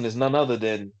bigger cousin is none other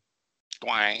than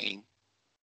Dwayne.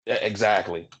 Yeah,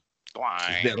 exactly.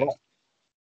 Dwayne.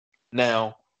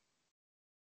 Now,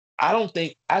 I don't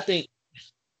think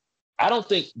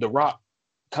The Rock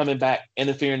coming back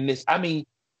interfering in this. I mean,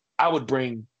 I would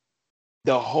bring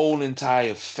the whole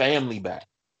entire family back.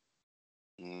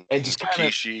 And just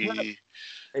Rikishi,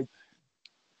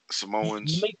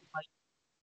 Samoans.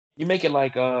 You make it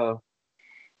like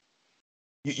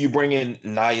you bring in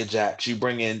Nia Jax, you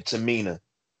bring in Tamina,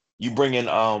 you bring in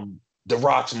The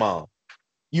Rock's mom,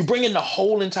 You bring in the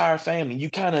whole entire family. You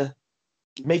kind of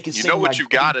make it You seem know what like you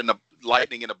got in the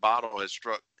lightning in a bottle has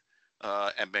struck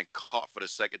and been caught for the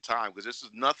second time, because this is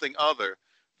nothing other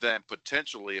than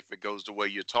potentially, if it goes the way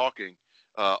you're talking,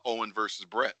 Owen versus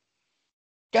Brett.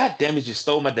 God damn it, you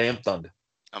stole my damn thunder.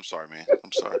 I'm sorry, man.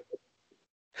 I'm sorry.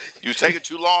 You take it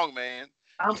too long, man.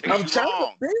 I'm Take it too trying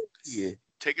long. to think.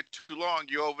 Take it too long.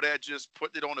 You're over there just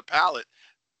putting it on the palate.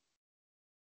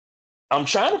 I'm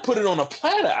trying to put it on a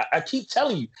platter. I keep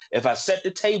telling you, if I set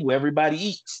the table, everybody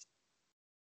eats.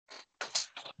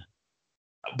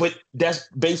 But that's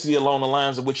basically along the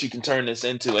lines of what you can turn this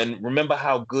into. And remember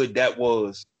how good that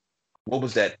was. What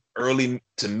was that? Early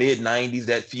to mid 90s,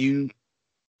 that feud?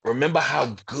 Remember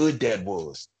how good that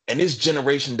was. And this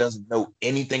generation doesn't know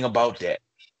anything about that.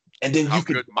 And then how you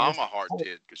could good Mama Hart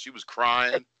did, because she was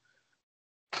crying.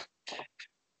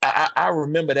 I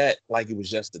remember that like it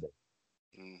was yesterday.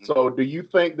 Mm-hmm. So do you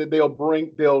think that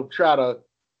they'll try to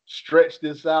stretch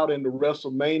this out into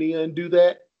WrestleMania and do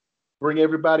that? Bring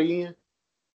everybody in?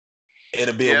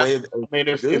 It'll be a way of, I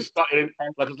mean,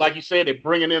 like you said, they're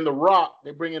bringing in The Rock.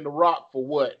 They're bringing The Rock for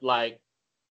what? Like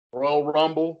Royal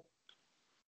Rumble?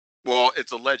 Well,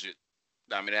 it's alleged.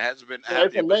 I mean, it hasn't been Yeah,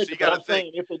 it's alleged, so you got to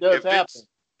think, if it does happen.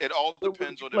 It all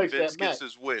depends on if Vince gets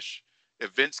his wish.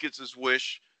 If Vince gets his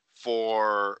wish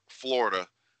for Florida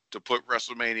to put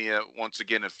WrestleMania once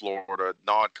again in Florida,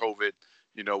 non-COVID,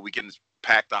 we can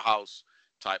pack the house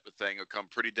type of thing, or come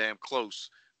pretty damn close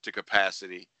to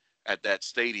capacity at that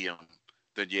stadium,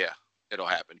 then yeah, it'll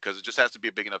happen, because it just has to be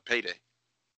a big enough payday.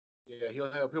 Yeah,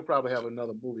 he'll probably have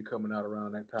another movie coming out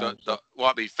around that time.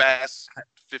 Fast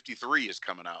 53 is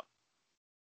coming out.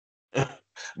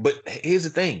 But here's the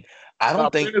thing. I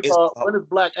don't think when is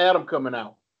Black Adam coming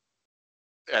out?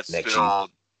 That's still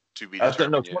to be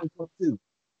determined. No, 2022.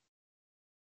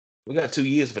 We got 2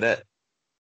 years for that.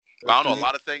 I don't know. A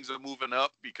lot of things are moving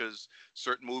up because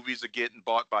certain movies are getting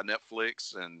bought by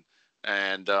Netflix and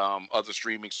other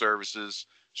streaming services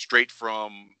straight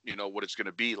from what it's going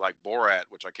to be, like Borat,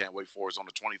 which I can't wait for, is on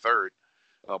the 23rd.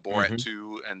 Borat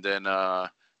 2, and then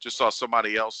just saw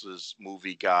somebody else's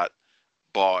movie got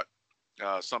bought.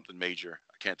 Something major.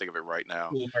 I can't think of it right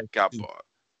now. Got bought.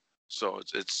 So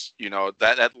it's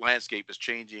that landscape is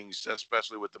changing,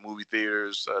 especially with the movie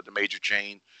theaters, the major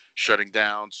chain shutting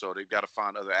down. So they've got to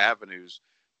find other avenues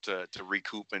to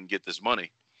recoup and get this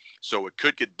money. So it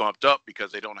could get bumped up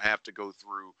because they don't have to go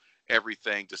through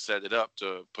everything to set it up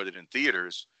to put it in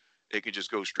theaters. It can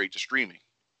just go straight to streaming.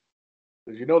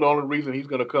 Because the only reason he's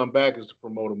going to come back is to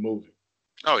promote a movie.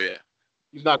 Oh yeah.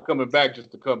 He's not coming back just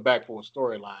to come back for a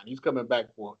storyline. He's coming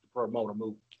back to promote a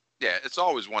movie. Yeah, it's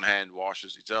always one hand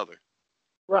washes each other.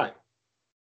 Right.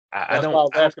 That's why I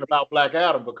was asking about Black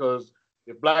Adam, because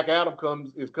if Black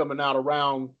Adam is coming out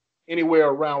anywhere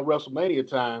around WrestleMania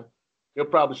time, they'll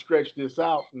probably stretch this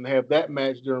out and have that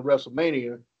match during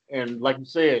WrestleMania, and like you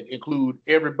said, include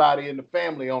everybody in the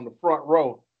family on the front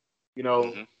row.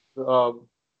 To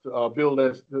build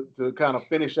to kind of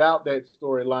finish out that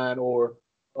storyline, or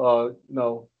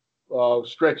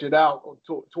stretch it out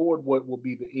toward what will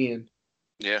be the end.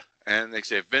 Yeah, and they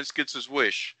say if Vince gets his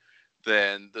wish,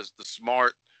 then the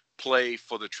smart play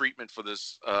for the treatment for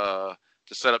this to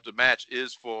set up the match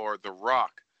is for The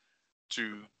Rock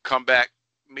to come back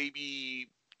maybe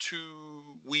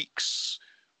 2 weeks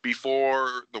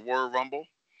before the Royal Rumble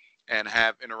and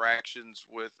have interactions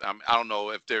with. I don't know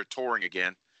if they're touring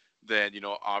again. Then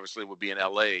obviously it would be in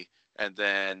LA, and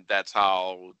then that's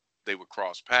how they would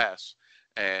cross paths,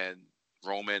 and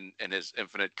Roman and his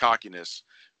infinite cockiness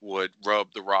would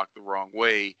rub The Rock the wrong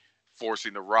way,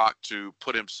 forcing The Rock to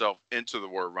put himself into the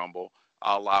Royal Rumble,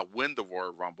 a la win the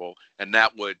Royal Rumble, and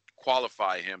that would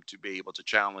qualify him to be able to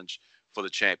challenge for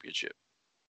the championship.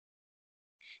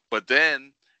 But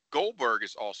then Goldberg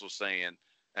is also saying,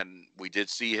 and we did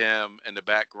see him in the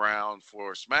background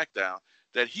for SmackDown,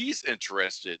 that he's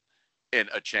interested in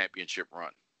a championship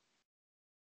run.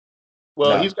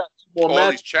 Well, he's got 2 more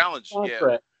matches. He's challenged.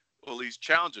 Yeah. Well, he's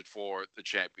challenging for the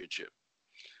championship.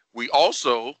 We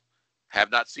also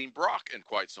have not seen Brock in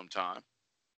quite some time.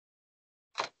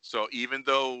 So even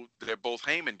though they're both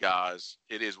Heyman guys,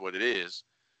 it is what it is.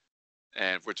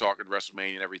 And if we're talking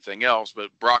WrestleMania and everything else,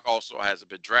 but Brock also hasn't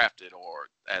been drafted or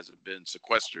hasn't been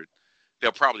sequestered.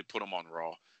 They'll probably put him on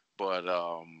Raw, but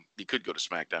he could go to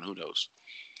SmackDown. Who knows?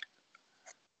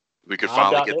 We could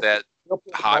finally get that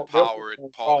high-powered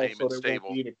Paul Heyman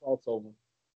stable.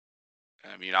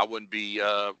 I mean, I wouldn't be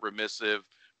remiss if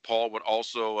Paul would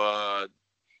also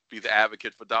be the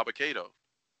advocate for Dabba-Kato,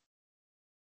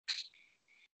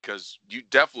 because you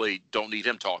definitely don't need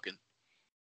him talking,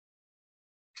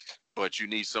 but you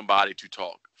need somebody to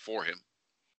talk for him.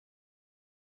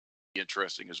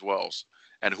 interesting as well.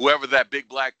 And whoever that big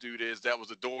black dude is, that was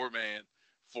the doorman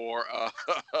for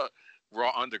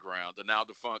Raw Underground, the now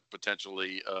defunct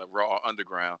potentially Raw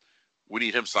Underground. We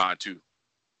need him signed too.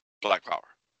 Black Power.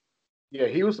 Yeah,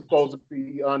 he was supposed to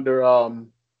be under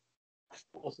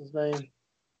what's his name?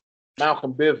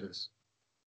 Malcolm Bivens.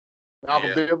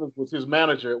 Malcolm Bivens was his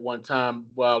manager at one time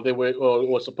while they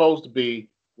were supposed to be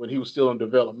when he was still in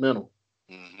developmental.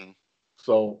 Mm-hmm.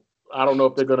 So I don't know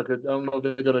if they're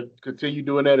gonna continue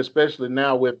doing that, especially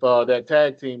now with that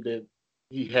tag team that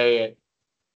he had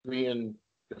being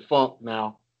defunct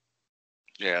now.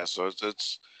 Yeah, so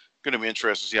it's going to be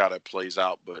interesting to see how that plays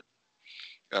out. But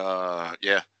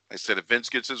yeah, I said if Vince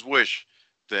gets his wish,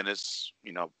 then it's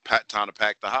time to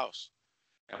pack the house.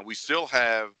 And we still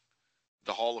have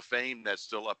the Hall of Fame that's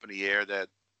still up in the air. That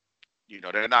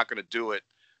they're not going to do it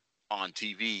on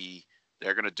TV.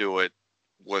 They're going to do it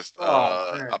with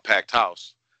a packed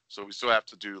house. So we still have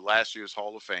to do last year's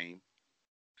Hall of Fame,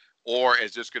 or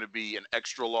is this going to be an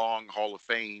extra long Hall of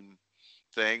Fame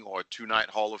thing or a 2-night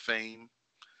Hall of Fame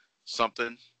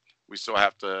something? We still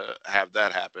have to have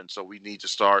that happen. So we need to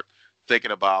start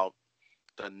thinking about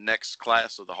the next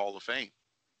class of the Hall of Fame.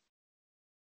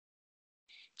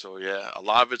 So yeah, a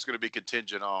lot of it's going to be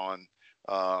contingent on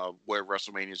where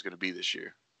WrestleMania is going to be this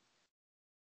year.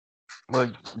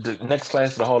 Well, the next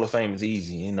class of the Hall of Fame is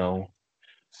easy,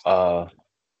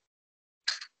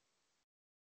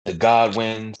 the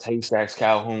Godwins, Haystacks,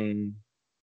 Calhoun,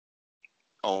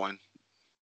 Owen.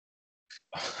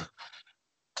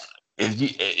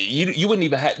 If you wouldn't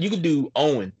even have, you could do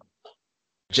Owen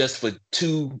just for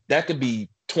 2. That could be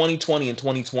 2020 and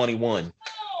 2021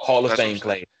 Hall of Fame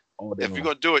class. If you're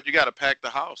gonna do it, you got to pack the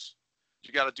house.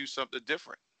 You got to do something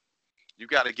different. You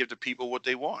got to give the people what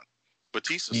they want.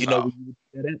 Batista style.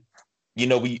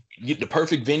 The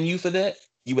perfect venue for that,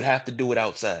 you would have to do it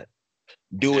outside.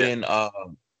 Do it in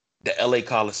the LA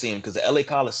Coliseum, because the LA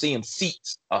Coliseum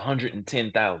seats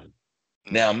 110,000.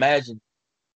 Mm-hmm. Now imagine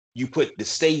you put the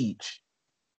stage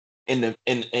in the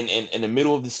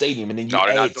middle of the stadium, and then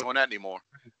they're not doing that anymore.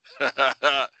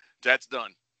 That's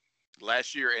done.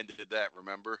 Last year ended that,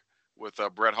 remember, with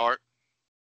Bret Hart.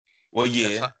 Well,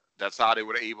 yeah, that's how they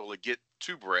were able to get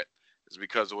to Bret, is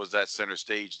because it was that center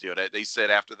stage deal. That they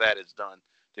said after that it's done,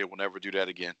 they will never do that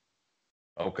again.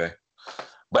 Okay,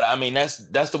 but I mean that's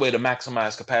the way to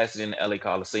maximize capacity in the LA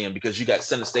Coliseum, because you got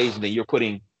center stage, and then you're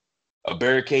putting a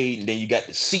barricade, and then you got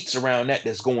the seats around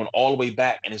that's going all the way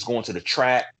back, and it's going to the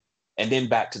track, and then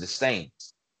back to the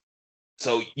stands.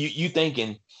 So you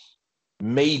thinking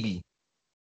maybe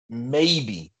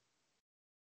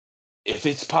if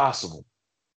it's possible,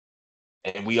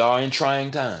 and we are in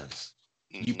trying times,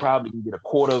 you probably can get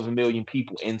 250,000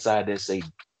 people inside that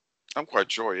stadium. I'm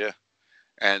quite sure, yeah.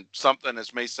 And something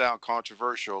that may sound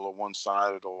controversial or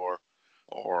one-sided or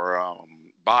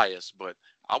biased, but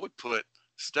I would put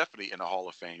Stephanie in the Hall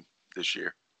of Fame this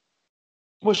year.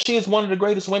 Well, she is one of the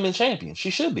greatest women champions. She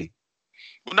should be.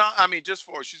 Well, no, I mean,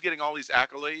 she's getting all these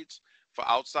accolades for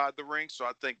outside the ring, so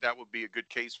I think that would be a good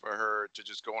case for her to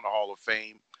just go in the Hall of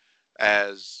Fame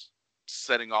as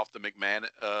setting off the McMahon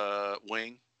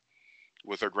wing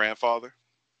with her grandfather.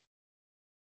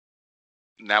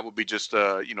 And that would be just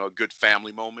a good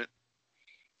family moment.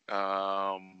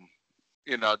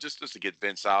 Just to get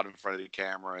Vince out in front of the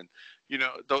camera, and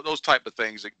those type of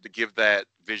things to give that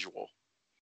visual.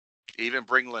 Even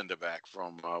bring Linda back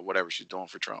from whatever she's doing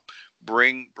for Trump.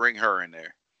 Bring her in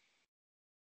there.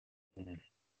 Mm-hmm.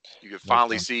 You can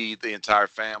finally see the entire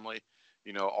family.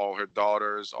 All her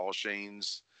daughters, all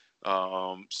Shane's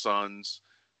sons.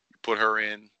 Put her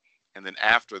in, and then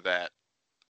after that,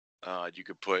 you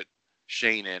could put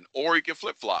Shane in, or you can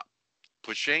flip flop.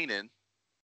 Put Shane in,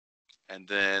 and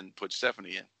then put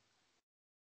Stephanie in.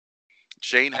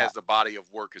 Shane has the body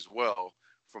of work as well,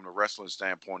 from the wrestling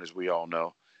standpoint, as we all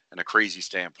know, and a crazy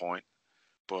standpoint.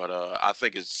 But I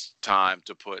think it's time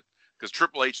to put, because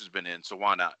Triple H has been in, so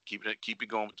why not keep it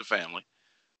going with the family?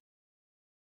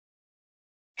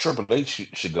 Triple H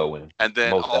should go in, and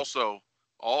then also,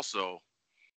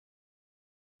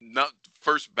 not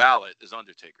first ballot is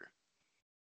Undertaker.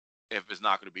 If it's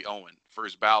not going to be Owen,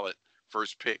 first ballot,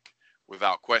 first pick,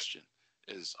 without question,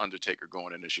 is Undertaker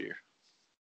going in this year.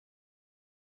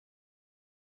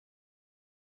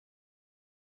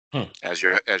 As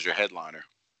your headliner.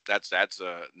 That's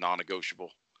a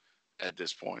non-negotiable at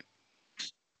this point.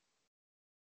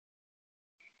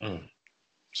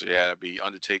 So yeah, it'd be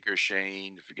Undertaker,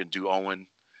 Shane. If you can do Owen,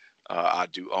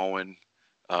 I'd do Owen.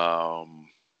 I'd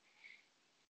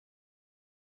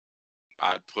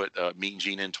put Mean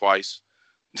Gene in twice.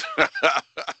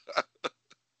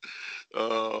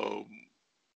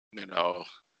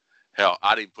 Hell,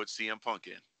 I didn't put CM Punk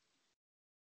in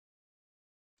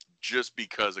just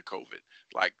because of COVID.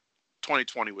 Like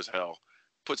 2020 was hell.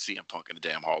 Put CM Punk in the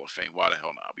damn Hall of Fame. Why the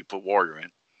hell not? We put Warrior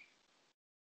in.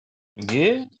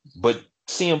 Yeah, but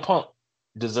CM Punk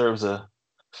deserves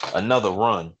another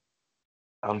run.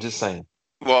 I'm just saying.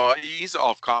 Well, he's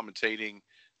off commentating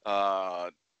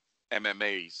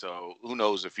MMA, so who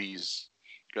knows if he's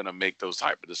gonna make those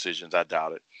type of decisions. I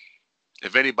doubt it.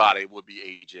 If anybody, it would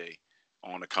be AJ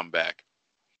on a comeback.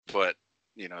 But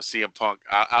CM Punk,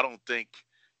 I don't think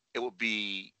it would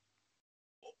be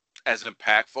as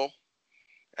impactful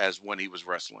as when he was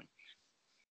wrestling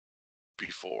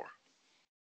before.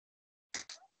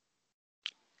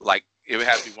 Like, it would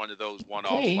have to be one of those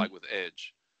one-offs, like with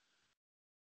Edge.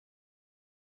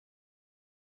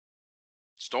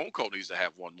 Stone Cold needs to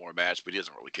have one more match, but he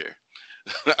doesn't really care.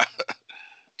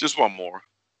 Just one more.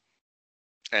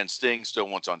 And Sting still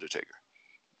wants Undertaker.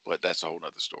 But that's a whole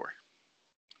other story.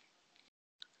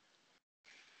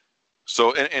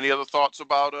 So, any other thoughts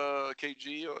about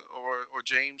KG or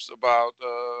James about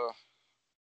the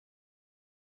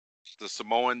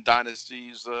Samoan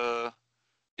Dynasty's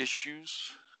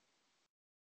issues?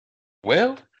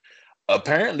 Well,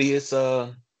 apparently it's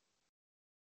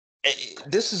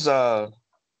this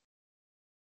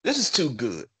is too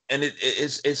good, and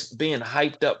it's being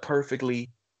hyped up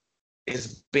perfectly.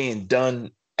 It's being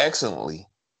done excellently.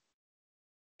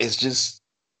 It's just,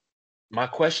 my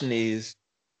question is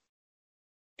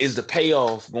the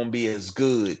payoff going to be as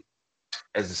good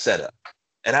as the setup?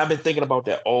 And I've been thinking about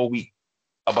that all week,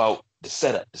 about the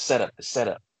setup.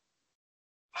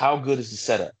 How good is the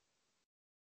setup?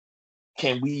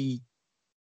 Can we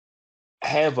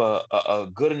have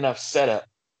a good enough setup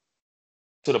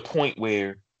to the point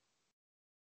where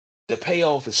the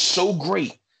payoff is so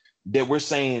great that we're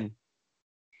saying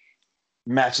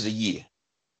match of the year,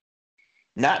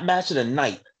 not match of the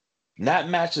night, not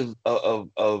match of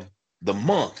the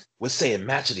month? We're saying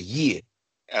match of the year.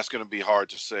 That's going to be hard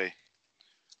to say,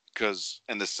 because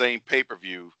in the same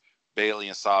pay-per-view, Bayley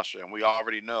and Sasha, and we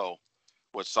already know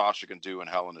what Sasha can do in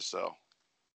Hell in a Cell.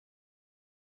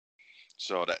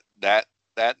 So that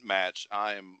match,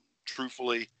 I'm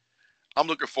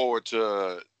looking forward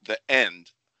to the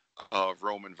end of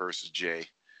Roman versus Jay,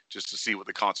 just to see what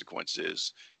the consequence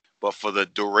is. But for the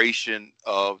duration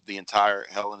of the entire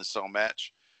Hell in a Cell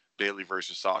match, Bayley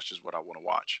versus Sasha is what I want to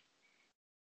watch.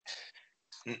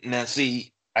 Now,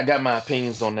 see, I got my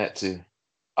opinions on that too.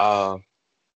 I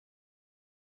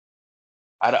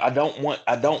don't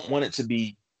want it to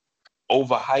be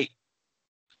overhyped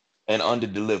and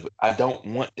underdelivered. I don't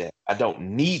want that. I don't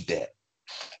need that,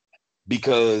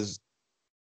 because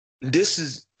this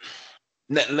is.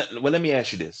 Well, let me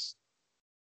ask you this: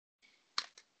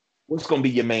 what's going to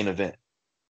be your main event?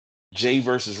 Jay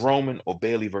versus Roman or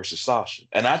Bayley versus Sasha?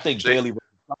 And I think Bayley versus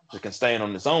Sasha can stand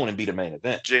on its own and be the main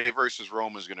event. Jay versus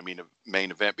Roman is going to be the main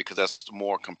event because that's the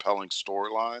more compelling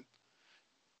storyline.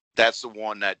 That's the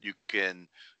one that you can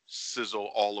sizzle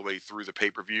all the way through the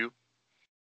pay-per-view.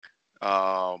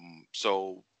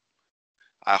 So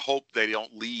I hope they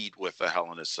don't lead with a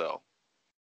Hell in a Cell.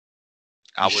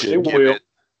 I would give it.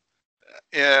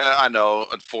 Yeah, I know,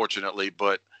 unfortunately,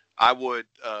 but I would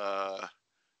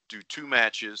do 2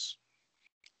 matches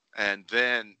and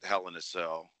then Hell in a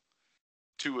Cell,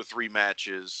 2 or 3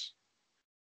 matches,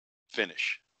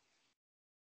 finish.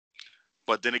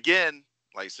 But then again,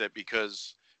 like I said,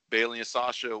 because Bayley and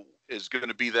Sasha is going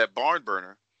to be that barn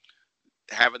burner,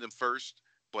 having them first,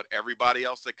 but everybody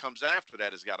else that comes after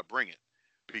that has got to bring it,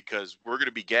 because we're going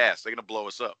to be gassed. They're going to blow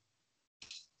us up.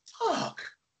 Fuck.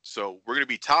 So we're going to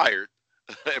be tired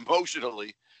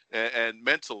emotionally and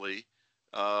mentally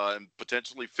and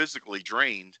potentially physically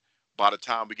drained by the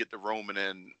time we get to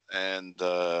Roman and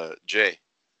Jay.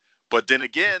 But then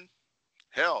again,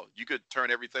 hell, you could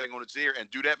turn everything on its ear and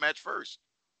do that match first.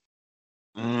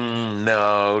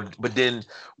 No, but then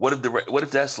what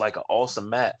if that's like an awesome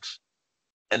match,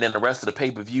 and then the rest of the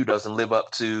pay-per-view doesn't live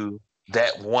up to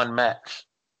that one match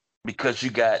because you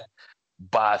got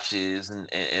botches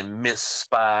and missed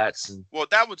spots? Well,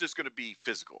 that was just going to be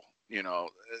physical,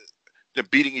 they're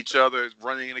beating each other,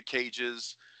 running in the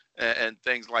cages and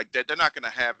things like that. They're not going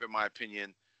to have, in my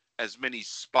opinion, as many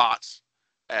spots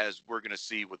as we're going to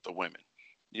see with the women.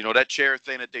 That chair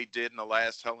thing that they did in the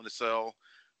last Hell in a Cell,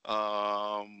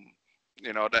 that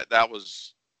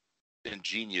was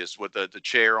ingenious, with the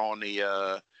chair on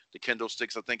the kendo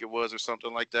sticks, I think it was, or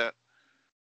something like that.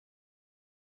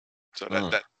 So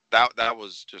that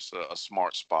was just a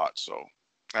smart spot. So,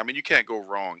 I mean, you can't go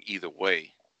wrong either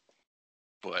way.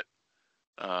 But,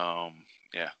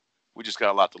 yeah, we just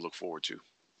got a lot to look forward to.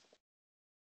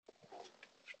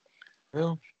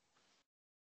 Well,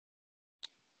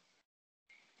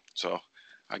 So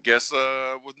I guess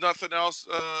with nothing else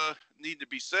need to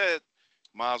be said,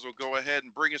 might as well go ahead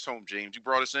and bring us home, James. You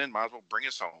brought us in, might as well bring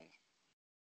us home.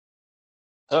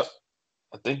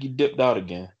 I think he dipped out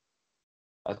again.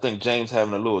 I think James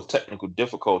having a little technical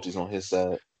difficulties on his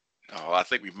side. Oh, I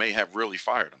think we may have really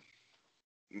fired him.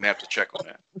 We may have to check on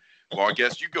that. Well, I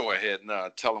guess you go ahead and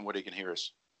tell him where they can hear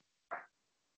us.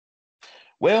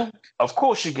 Well, of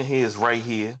course you can hear us right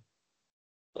here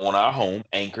on our home,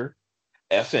 Anchor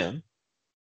FM,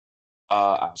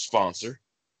 our sponsor.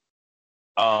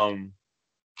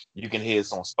 You can hear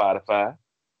us on Spotify.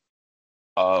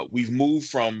 We've moved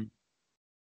from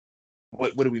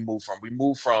what did we move from? We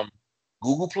moved from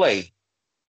Google Play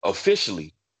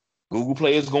officially. Google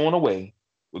Play is going away.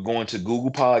 We're going to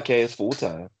Google Podcast full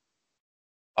time.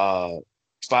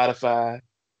 Spotify,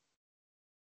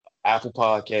 Apple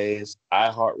Podcasts,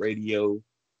 iHeartRadio,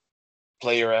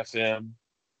 Player FM,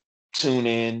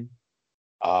 TuneIn,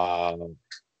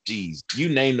 you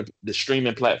name the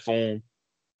streaming platform,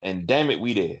 and damn it,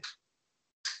 we there.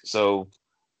 So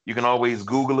you can always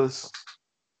Google us,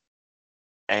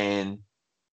 and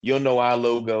you'll know our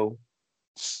logo,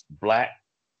 black,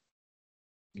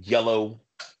 yellow,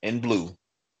 and blue,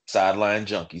 Sideline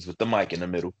Junkies with the mic in the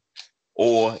middle.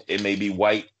 Or it may be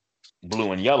white,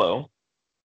 blue, and yellow,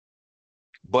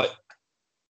 but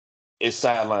it's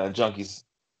Sideline Junkies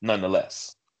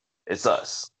nonetheless. It's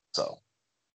us. So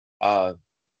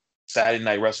Saturday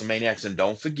Night WrestleManiacs, and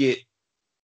don't forget,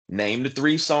 name the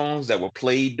 3 songs that were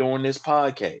played during this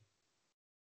podcast.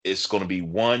 It's going to be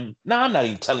one. No, I'm not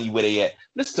even telling you where they at.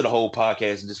 Listen to the whole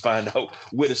podcast and just find out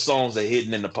where the songs are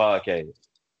hidden in the podcast.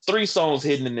 3 songs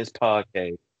hidden in this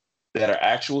podcast that are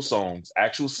actual songs,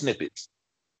 actual snippets.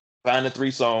 Find the 3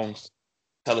 songs,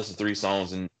 tell us the 3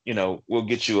 songs, and we'll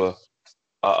get you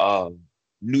a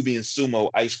Nubian Sumo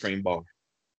ice cream bar.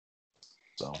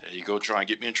 So there you go, try and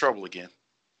get me in trouble again.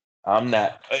 I'm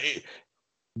not.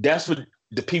 That's what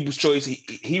the People's Choice.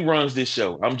 He runs this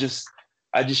show. I just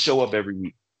show up every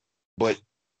week. But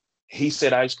he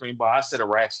said ice cream bar. I said a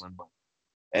wrestling buddy.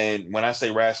 And when I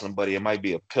say wrestling buddy, it might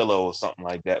be a pillow or something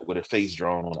like that with a face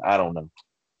drawn on it. I don't know.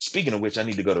 Speaking of which, I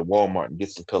need to go to Walmart and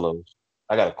get some pillows.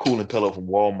 I got a cooling pillow from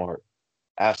Walmart.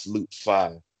 Absolute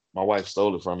fire. My wife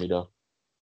stole it from me, though.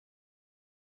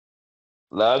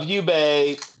 Love you,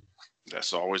 babe.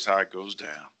 That's always how it goes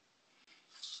down.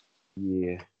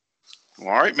 Yeah. Well,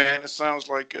 all right, man. It sounds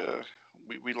like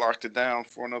we locked it down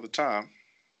for another time.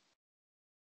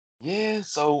 Yeah,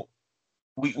 so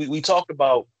we talked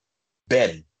about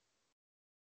betting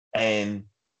and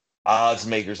odds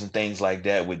makers and things like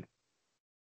that with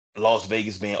Las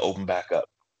Vegas being open back up.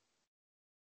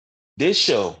 This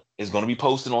show is going to be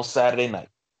posted on Saturday night,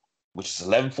 which is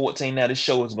 11:14 now. This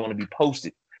show is going to be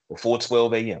posted before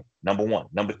 12 a.m. Number 1.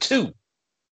 Number 2,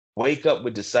 wake up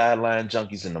with the Sideline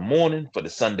Junkies in the morning for the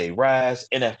Sunday Rise,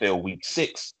 NFL Week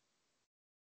 6.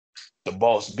 The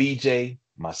boss BJ,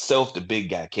 myself, the big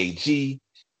guy KG,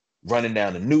 running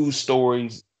down the news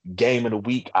stories, game of the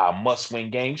week, our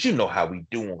must-win games. You know how we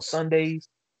do on Sundays.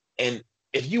 And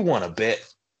if you want to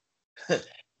bet,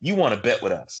 you want to bet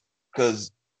with us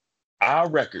because our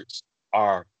records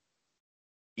are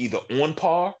either on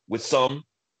par with some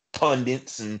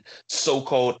pundits and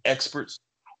so-called experts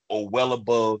or well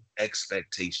above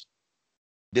expectation.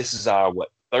 This is our,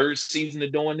 3rd season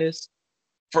of doing this?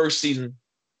 First season,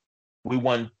 we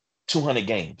won 200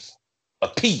 games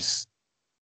apiece.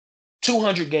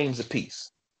 200 games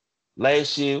apiece.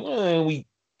 Last year, we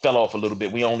fell off a little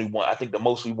bit. We only won, I think the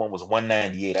most we won was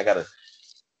 198. I got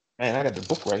the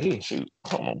book right here. Shoot,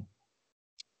 hold on.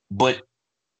 But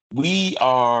we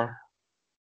are,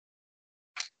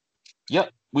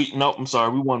 we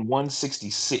won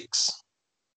 166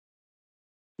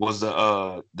 was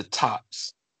the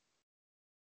tops.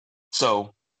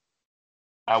 So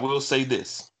I will say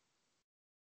this.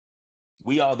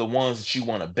 We are the ones that you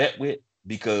want to bet with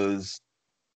because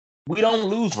we don't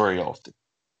lose very often.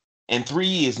 In 3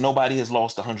 years, nobody has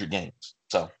lost 100 games.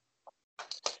 So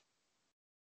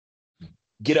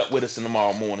get up with us in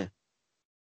tomorrow morning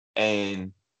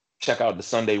and check out the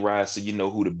Sunday Rise so you know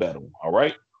who to bet on. All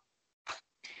right?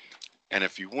 And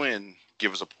if you win,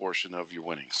 give us a portion of your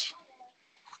winnings.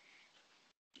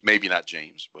 Maybe not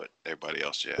James, but everybody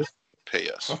else, yeah. Pay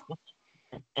us.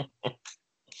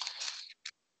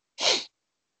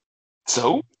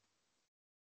 So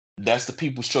that's the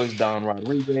People's Choice, Don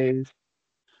Rodriguez.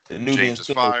 The James is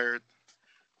fired.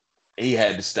 He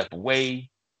had to step away.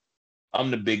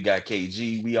 I'm the big guy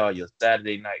KG. We are your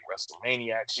Saturday Night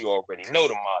WrestleManiacs. You already know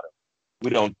the motto. We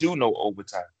don't do no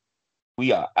overtime.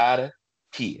 We are out of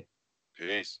here.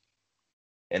 Peace.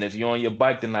 And if you're on your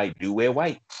bike tonight, do wear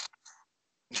white.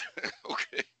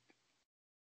 Okay.